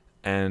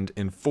 And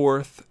in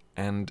fourth,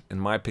 and in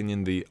my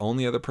opinion, the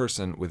only other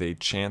person with a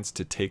chance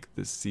to take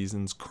this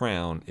season's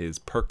crown is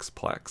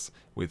Perksplex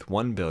with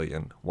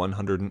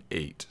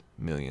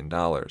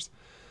 $1,108,000,000.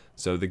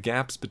 So the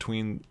gaps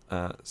between,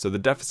 so the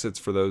deficits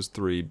for those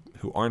three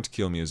who aren't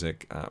Keel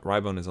Music,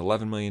 Rybone is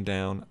 11 million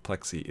down,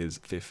 Plexi is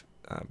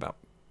about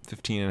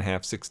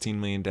 15.5,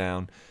 16 million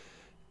down,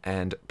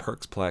 and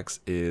Perksplex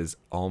is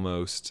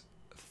almost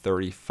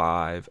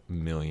 $35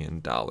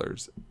 million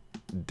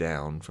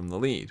down from the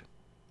lead.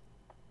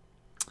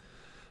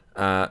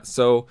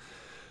 So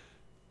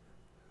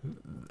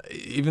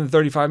even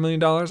 $35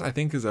 million, I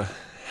think, is a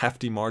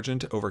hefty margin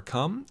to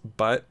overcome,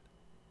 but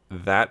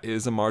that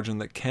is a margin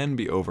that can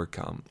be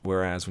overcome.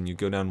 Whereas when you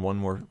go down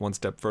one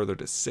step further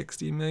to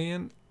 60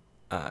 million,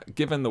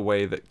 given the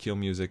way that Keel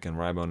Music and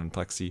Rybone and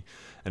Plexi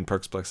and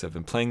Perksplex have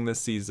been playing this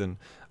season,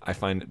 I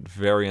find it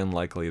very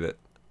unlikely that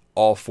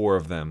all four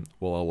of them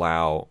will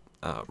allow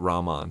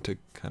Rahman to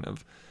kind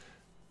of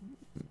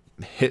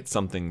hit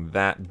something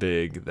that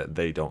big that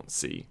they don't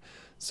see.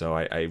 So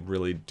I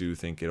really do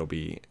think it'll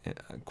be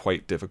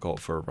quite difficult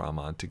for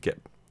Rahman to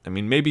get. I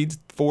mean, maybe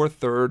fourth,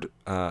 third,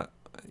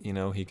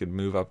 he could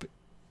move up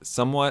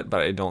somewhat,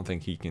 but I don't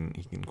think he can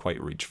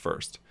quite reach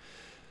first.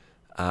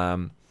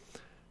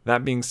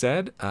 That being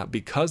said,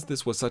 because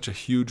this was such a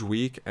huge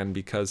week and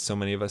because so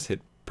many of us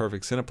hit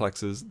perfect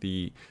cineplexes,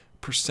 the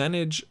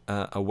percentage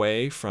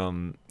away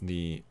from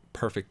the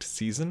perfect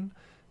season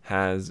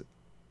has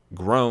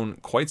grown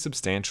quite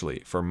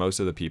substantially for most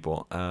of the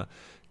people.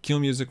 Keel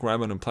Music,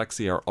 Rybone, and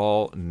Plexi are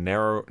all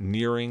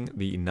nearing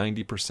the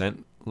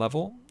 90%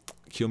 level.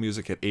 Keel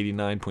Music at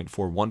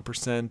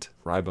 89.41%,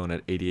 Rybone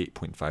at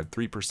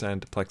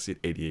 88.53%, Plexi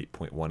at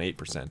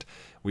 88.18%.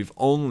 We've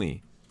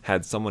only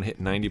had someone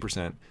hit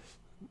 90%,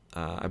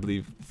 I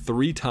believe,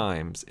 3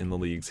 times in the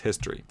league's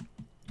history.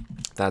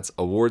 That's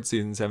award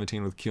season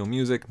 17 with Keel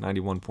Music,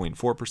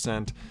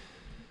 91.4%.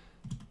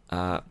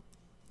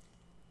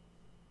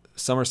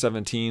 Summer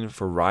 17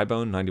 for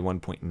Rybone,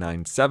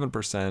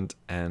 91.97%,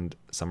 and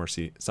Summer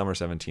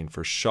 17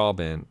 for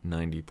Shaubin,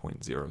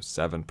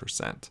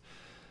 90.07%.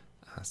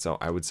 So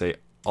I would say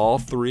all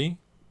the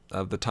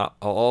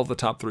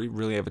top three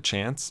really have a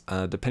chance.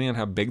 Depending on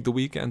how big the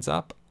week ends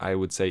up, I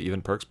would say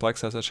even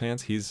Perksplex has a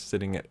chance. He's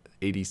sitting at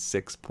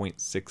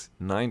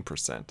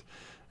 86.69%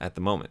 at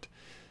the moment.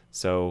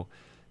 So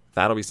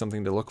that'll be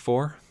something to look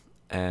for.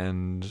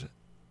 And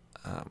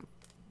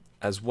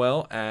as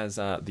well as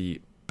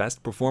the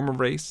best performer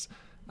race,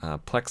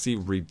 Plexi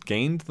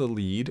regained the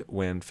lead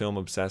when Film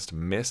Obsessed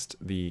missed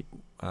the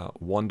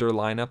Wonder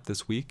lineup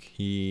this week.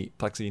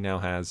 Plexi now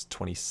has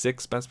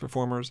 26 best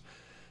performers.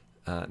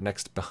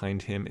 Next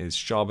behind him is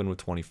Shaubin with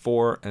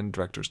 24 and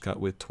Director's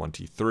Cut with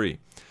 23.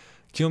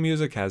 Keel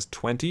Music has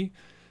 20,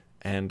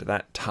 and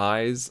that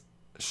ties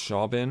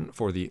Shaubin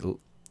for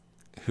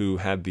who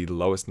had the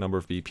lowest number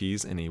of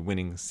VPs in a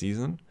winning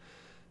season.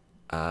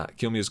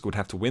 Keel Music would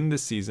have to win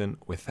this season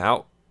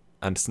without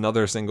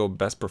another single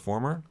best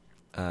performer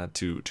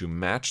to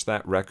match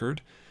that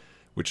record,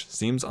 which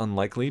seems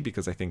unlikely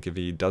because I think if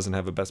he doesn't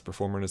have a best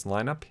performer in his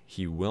lineup,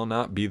 he will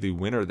not be the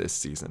winner this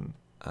season.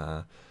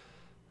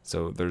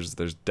 So there's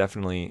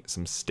definitely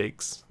some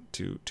stakes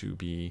to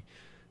be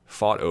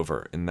fought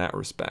over in that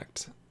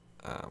respect.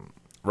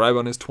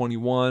 Rybone is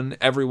 21.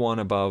 Everyone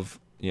in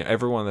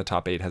the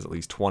top 8 has at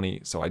least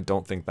 20, so I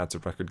don't think that's a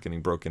record getting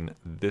broken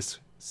this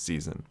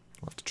season.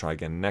 We'll have to try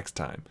again next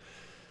time.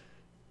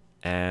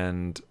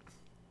 And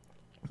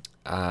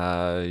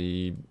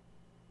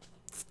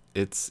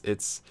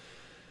it's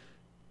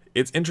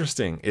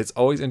interesting. It's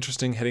always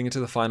interesting heading into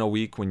the final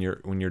week when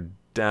you're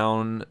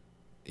down,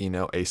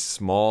 a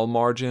small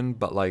margin,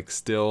 but like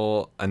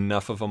still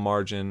enough of a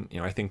margin.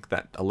 I think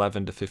that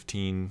 11 to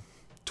 15,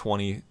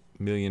 20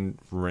 million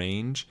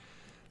range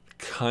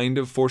kind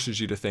of forces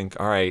you to think,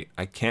 all right,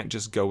 I can't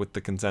just go with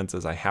the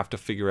consensus. I have to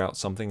figure out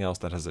something else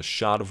that has a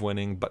shot of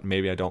winning, but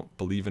maybe I don't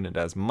believe in it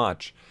as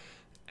much.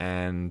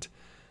 And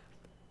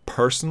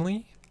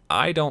personally,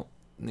 I don't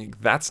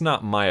think that's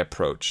not my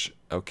approach.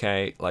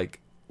 Okay. Like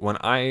when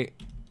the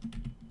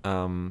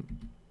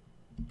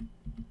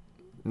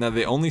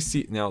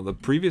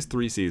previous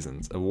 3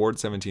 seasons, Award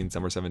 17,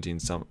 Summer 17,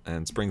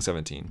 and Spring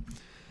 17,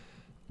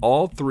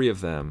 all 3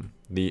 of them,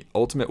 the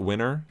ultimate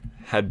winner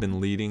had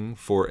been leading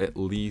for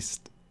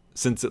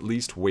since at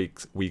least week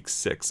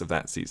 6 of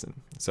that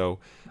season. So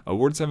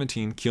Award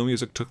 17, Keel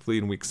Music took the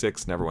lead in week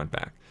 6, never went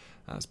back.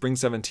 Spring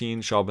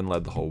 17, Shaubin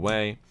led the whole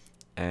way,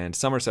 and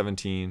Summer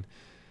 17,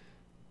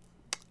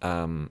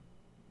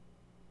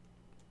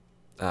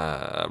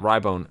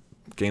 Rybone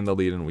gained the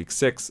lead in week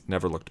 6,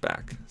 never looked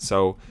back.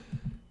 So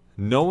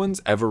no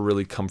one's ever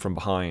really come from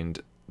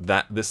behind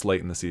this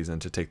late in the season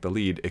to take the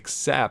lead,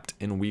 except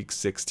in week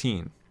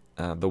 16,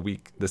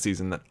 the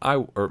season that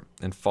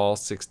in fall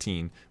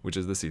 16, which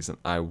is the season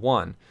I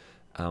won.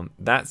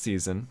 That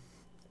season,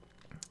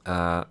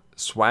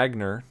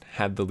 Swagner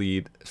had the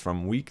lead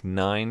from week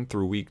 9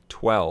 through week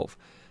 12,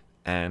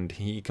 and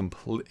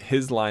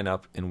his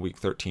lineup in week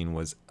 13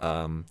 was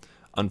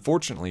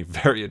unfortunately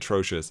very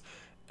atrocious,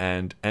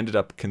 and ended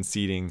up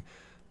conceding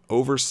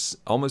over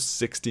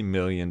almost $60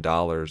 million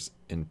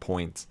in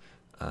points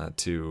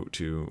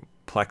to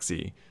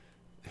Plexi,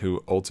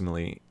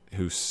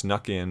 who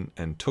snuck in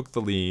and took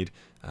the lead,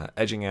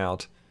 edging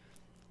out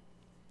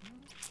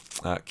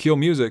Keel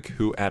Music,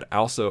 who had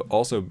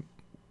also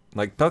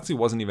like Plexi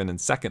wasn't even in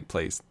second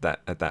place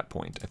at that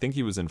point. I think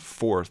he was in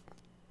fourth,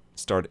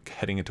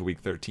 heading into week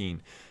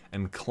 13,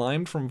 and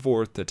climbed from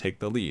fourth to take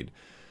the lead.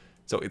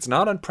 So it's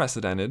not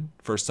unprecedented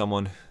for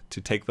someone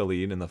to take the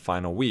lead in the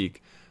final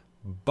week,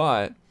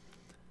 but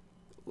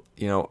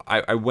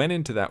I went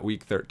into that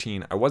week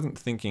 13. I wasn't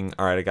thinking,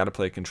 all right, I got to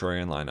play a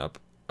contrarian lineup.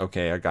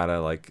 Okay, I got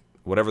to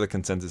whatever the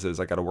consensus is,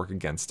 I got to work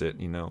against it,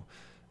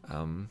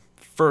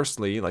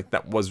 Firstly,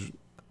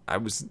 I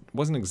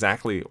wasn't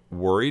exactly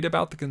worried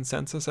about the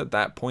consensus at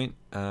that point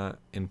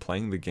in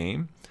playing the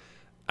game.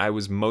 I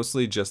was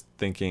mostly just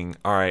thinking,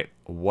 all right,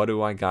 what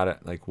do I got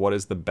what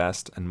is the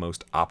best and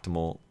most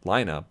optimal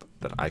lineup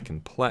that I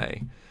can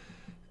play?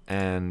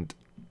 And,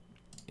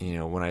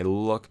 when I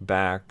look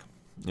back,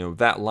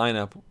 that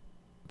lineup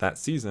that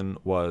season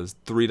was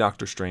 3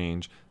 Doctor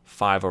Strange,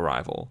 5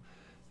 Arrival,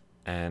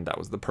 and that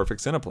was the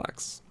perfect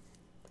Cineplex.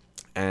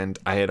 And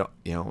I had,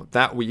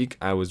 that week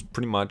I was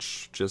pretty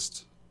much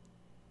just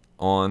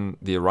on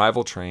the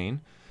Arrival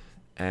train,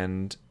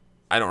 and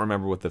I don't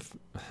remember what the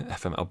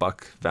FML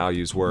buck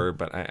values were,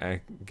 but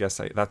I guess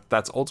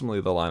that's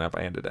ultimately the lineup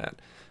I ended at,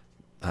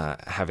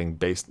 having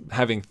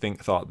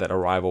thought that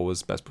Arrival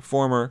was best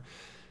performer,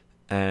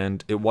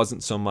 and it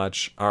wasn't so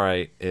much, all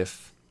right,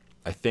 if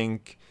I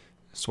think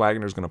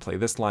Swagner's going to play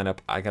this lineup,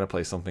 I got to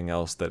play something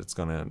else that's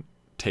going to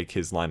take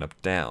his lineup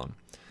down.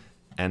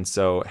 And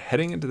so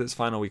heading into this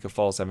final week of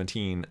fall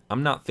 17,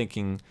 I'm not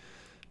thinking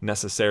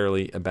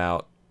necessarily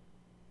about,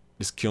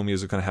 is Keel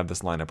Music going to have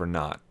this lineup or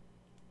not?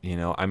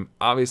 I'm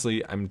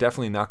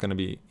definitely not going to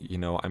be,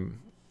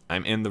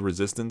 I'm in the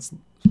Resistance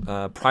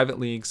private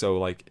league.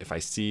 So if I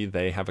see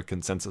they have a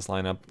consensus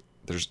lineup,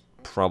 there's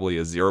probably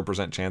a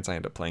 0% chance I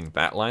end up playing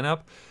that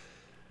lineup.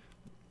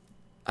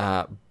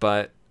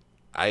 But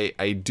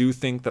I do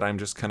think that I'm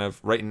just kind of,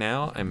 right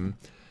now, I'm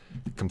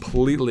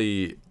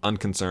completely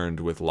unconcerned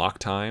with lock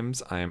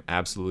times. I am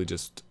absolutely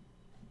just,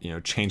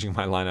 changing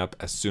my lineup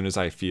as soon as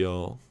I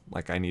feel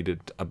like I need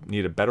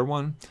a better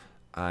one.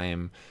 I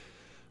am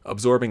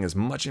absorbing as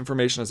much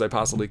information as I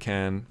possibly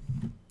can,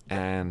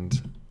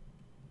 and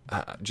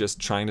just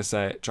trying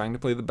to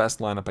play the best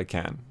lineup I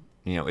can.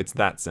 It's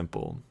that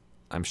simple.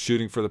 I'm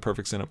shooting for the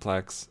perfect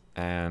Cineplex,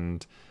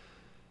 and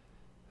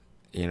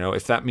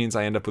if that means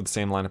I end up with the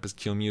same lineup as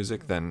Keel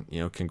Music, then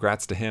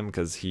congrats to him,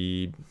 because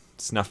he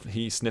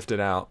sniffed it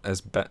out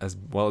as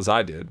well as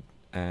I did.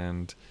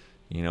 And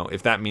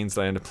if that means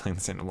that I end up playing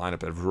the same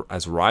lineup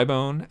as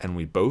Rybone and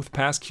we both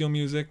pass Keel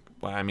Music,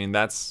 well,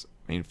 that's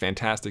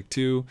fantastic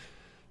too.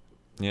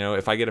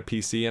 If I get a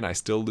PC and I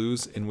still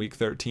lose in week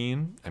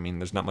 13,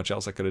 there's not much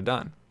else I could have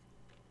done.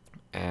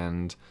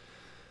 And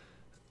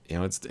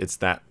it's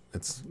that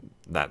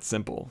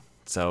simple.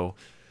 So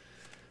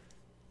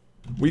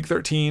week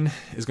 13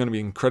 is going to be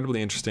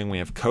incredibly interesting. We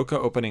have Coca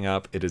opening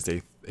up. It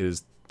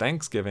is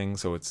Thanksgiving,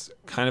 so it's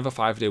kind of a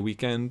 5-day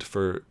weekend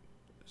for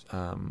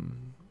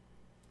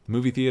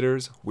movie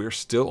theaters. We're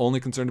still only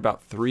concerned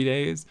about 3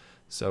 days,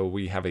 so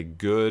we have a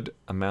good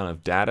amount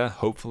of data,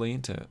 hopefully,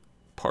 to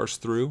parse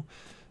through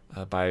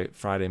by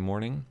Friday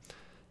morning.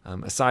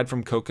 Aside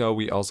from Coco,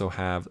 we also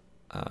have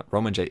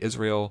Roman J.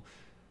 Israel,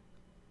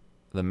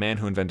 The Man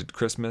Who Invented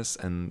Christmas,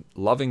 and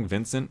Loving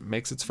Vincent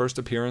makes its first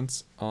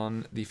appearance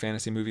on the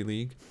Fantasy Movie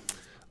League.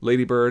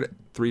 Lady Bird,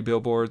 3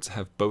 Billboards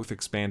have both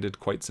expanded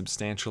quite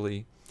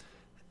substantially,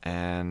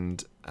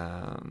 and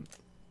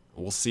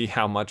we'll see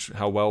how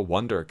well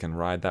Wonder can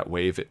ride that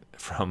wave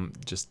from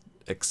just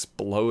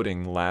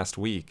exploding last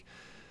week.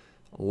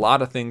 A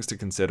lot of things to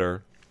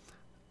consider.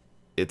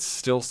 It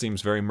still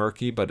seems very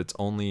murky, but it's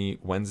only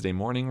Wednesday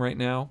morning right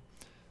now.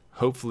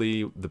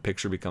 Hopefully the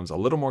picture becomes a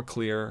little more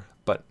clear,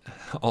 but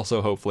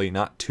also hopefully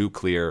not too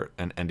clear,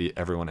 and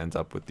everyone ends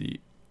up with the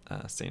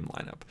same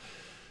lineup.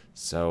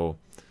 So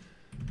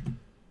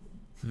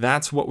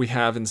that's what we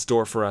have in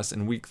store for us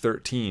in week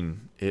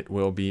 13. It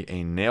will be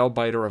a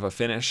nail-biter of a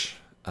finish,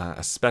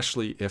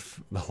 especially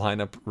if the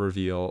lineup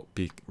reveal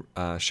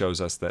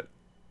shows us that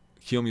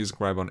Keel Music,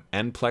 Rybone,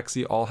 and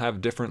Plexi all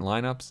have different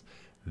lineups.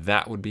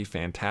 That would be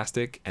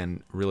fantastic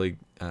and really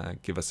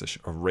give us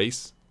a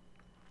race.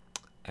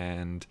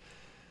 And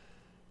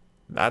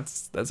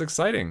that's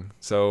exciting.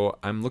 So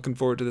I'm looking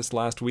forward to this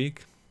last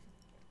week,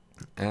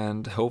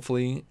 and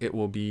hopefully it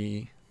will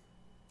be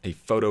a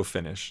photo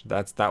finish.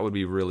 That would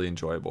be really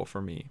enjoyable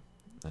for me.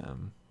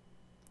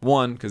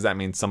 One, because that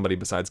means somebody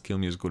besides Keel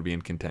Music would be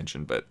in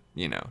contention, but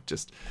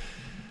just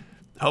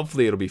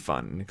hopefully it'll be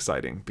fun and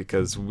exciting,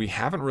 because we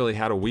haven't really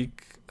had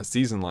a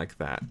season like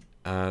that.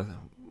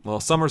 Well,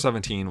 Summer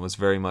 17 was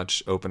very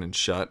much open and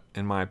shut,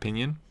 in my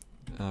opinion,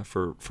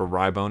 for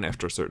Rybone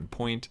after a certain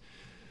point.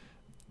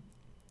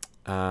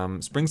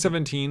 Spring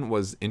 17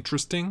 was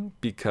interesting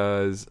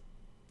because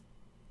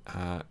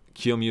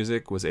Keel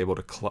Music was able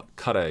to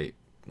cut a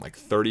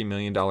 $30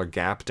 million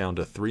gap down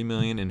to $3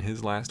 million in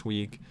his last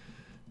week.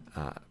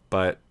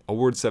 But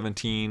Award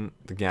 17,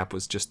 the gap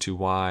was just too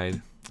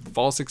wide.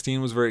 Fall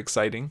 16 was very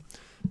exciting.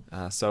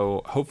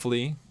 So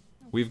hopefully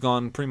we've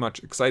gone pretty much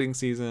exciting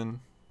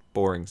season,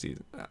 boring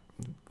season,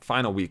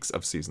 final weeks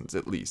of seasons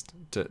at least,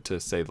 to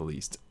say the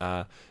least.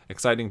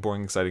 Exciting,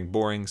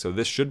 boring. So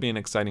this should be an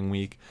exciting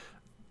week.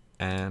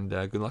 And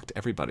good luck to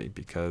everybody,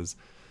 because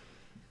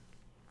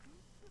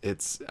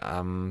it's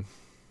that.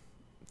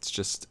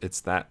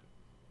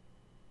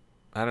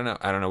 I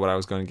don't know what I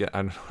was going to get. I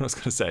don't know what I was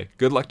going to say.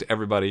 Good luck to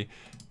everybody,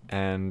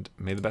 and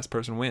may the best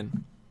person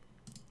win.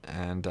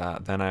 And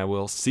then I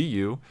will see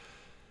you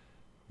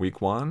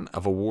week 1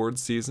 of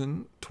awards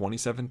season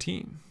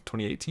 2018.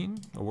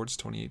 Awards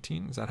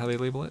 2018. Is that how they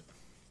label it?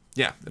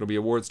 Yeah, it'll be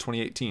awards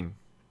 2018.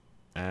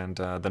 And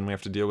then we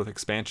have to deal with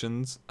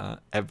expansions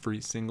every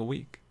single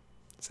week.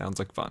 Sounds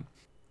like fun.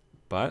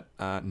 But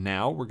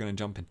now we're going to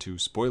jump into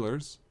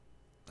spoilers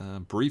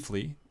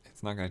briefly.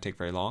 It's not going to take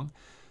very long.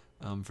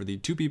 For the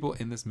 2 people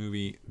in this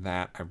movie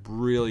that I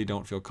really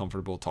don't feel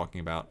comfortable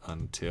talking about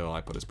until I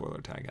put a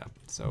spoiler tag up.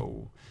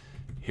 So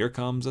here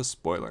comes a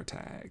spoiler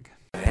tag.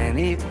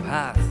 Any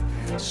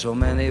path, so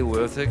many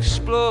worth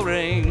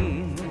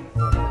exploring.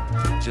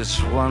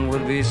 Just one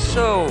would be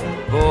so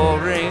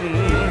boring.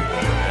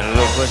 And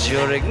look what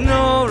you're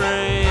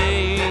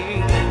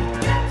ignoring.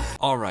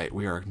 All right,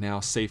 we are now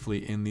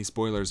safely in the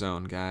spoiler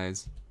zone,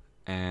 guys.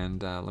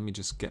 And let me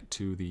just get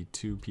to the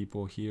 2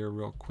 people here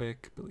real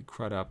quick. Billy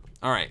Crudup.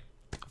 All right,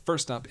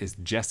 first up is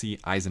Jesse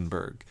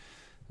Eisenberg.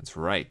 That's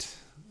right,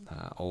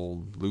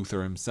 old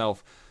Luther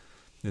himself.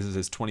 This is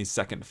his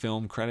 22nd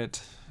film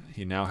credit.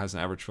 He now has an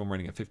average film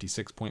rating of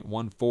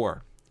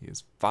 56.14. He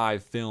has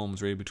 5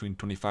 films rated between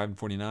 25 and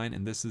 49,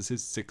 and this is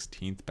his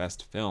 16th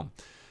best film.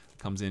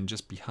 Comes in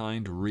just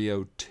behind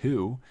Rio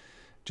 2,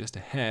 just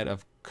ahead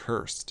of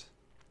Cursed.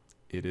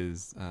 It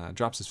is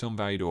drops his film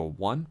value to a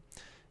 1,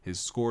 his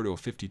score to a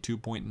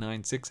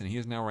 52.96, and he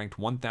is now ranked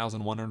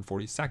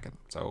 1,142nd,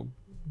 so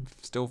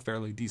still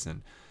fairly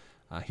decent.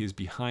 He is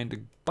behind a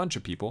bunch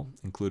of people,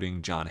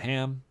 including John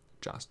Hamm,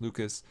 Josh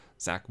Lucas,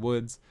 Zach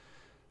Woods,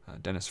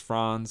 Dennis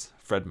Franz,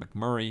 Fred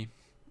McMurray,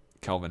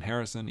 Kelvin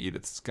Harrison,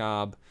 Edith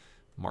Scobb,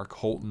 Mark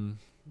Holton.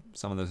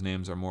 Some of those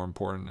names are more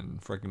important and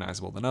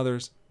recognizable than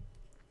others.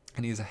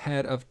 And he is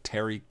ahead of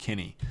Terry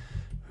Kinney,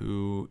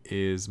 who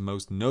is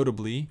most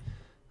notably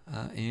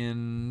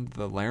in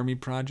The Laramie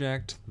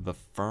Project, The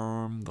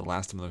Firm, The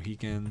Last of the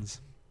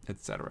Mohicans,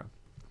 etc.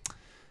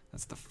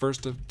 That's the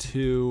first of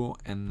 2,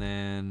 and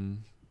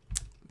then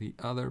the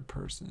other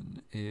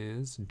person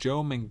is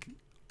Joe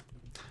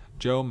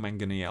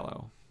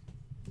Manganiello.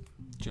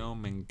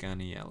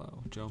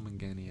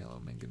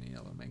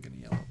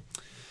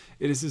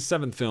 It is his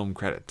 7th film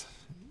credit.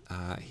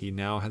 He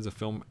now has a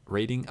film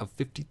rating of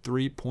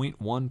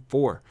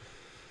 53.14.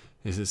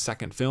 This is his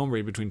 2nd film,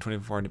 rated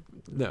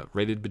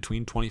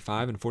between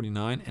 25 and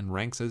 49, and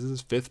ranks as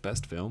his 5th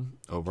best film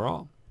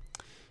overall.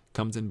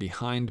 Comes in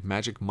behind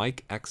Magic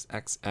Mike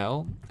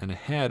XXL and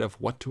ahead of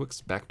What to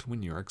Expect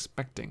When You're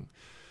Expecting.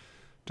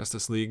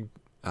 Justice League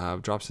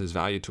drops his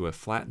value to a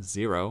flat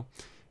 0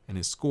 and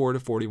his score to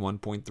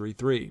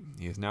 41.33.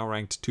 He is now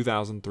ranked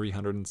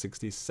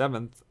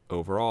 2,367th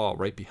overall,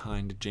 right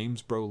behind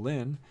James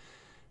Brolin,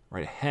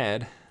 right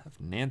ahead of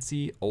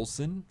Nancy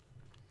Olsen,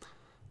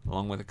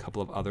 along with a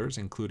couple of others,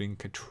 including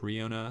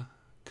Catriona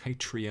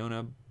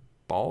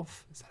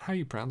Balfe. Is that how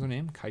you pronounce her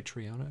name?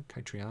 Catriona?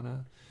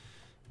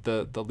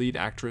 The lead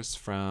actress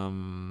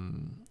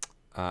from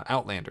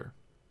Outlander.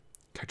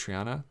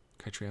 Catriona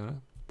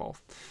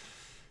Balfe.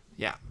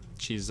 Yeah,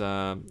 she's,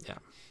 so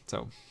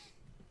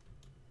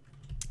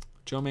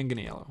Joe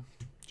Manganiello.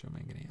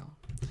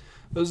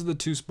 Those are the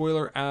 2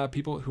 spoiler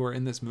people who are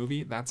in this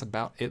movie. That's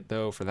about it,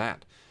 though, for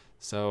that.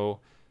 So,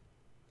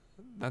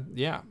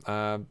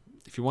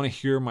 if you want to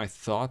hear my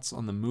thoughts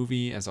on the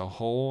movie as a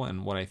whole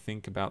and what I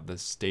think about the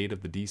state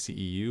of the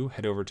DCEU,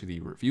 head over to the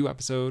review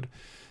episode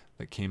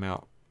that came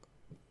out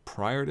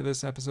prior to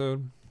this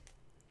episode,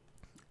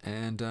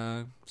 and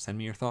send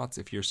me your thoughts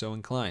if you're so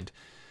inclined.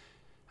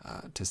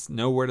 To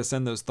know where to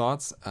send those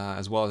thoughts,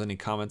 as well as any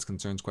comments,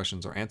 concerns,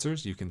 questions, or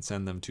answers, you can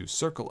send them to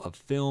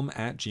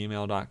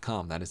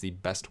circleoffilm@gmail.com. That is the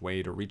best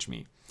way to reach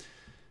me.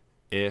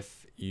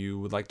 If you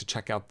would like to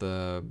check out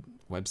the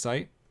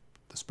website,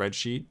 the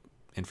spreadsheet,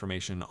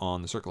 information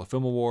on the Circle of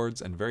Film Awards,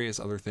 and various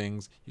other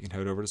things, you can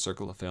head over to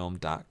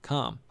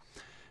circleoffilm.com.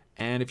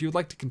 And if you would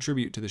like to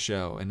contribute to the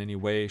show in any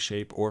way,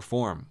 shape, or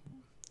form,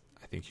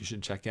 I think you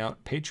should check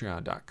out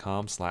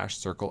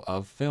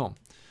patreon.com/circleoffilm.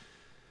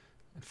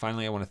 And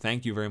finally, I want to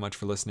thank you very much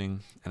for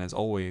listening, and as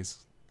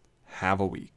always, have a week.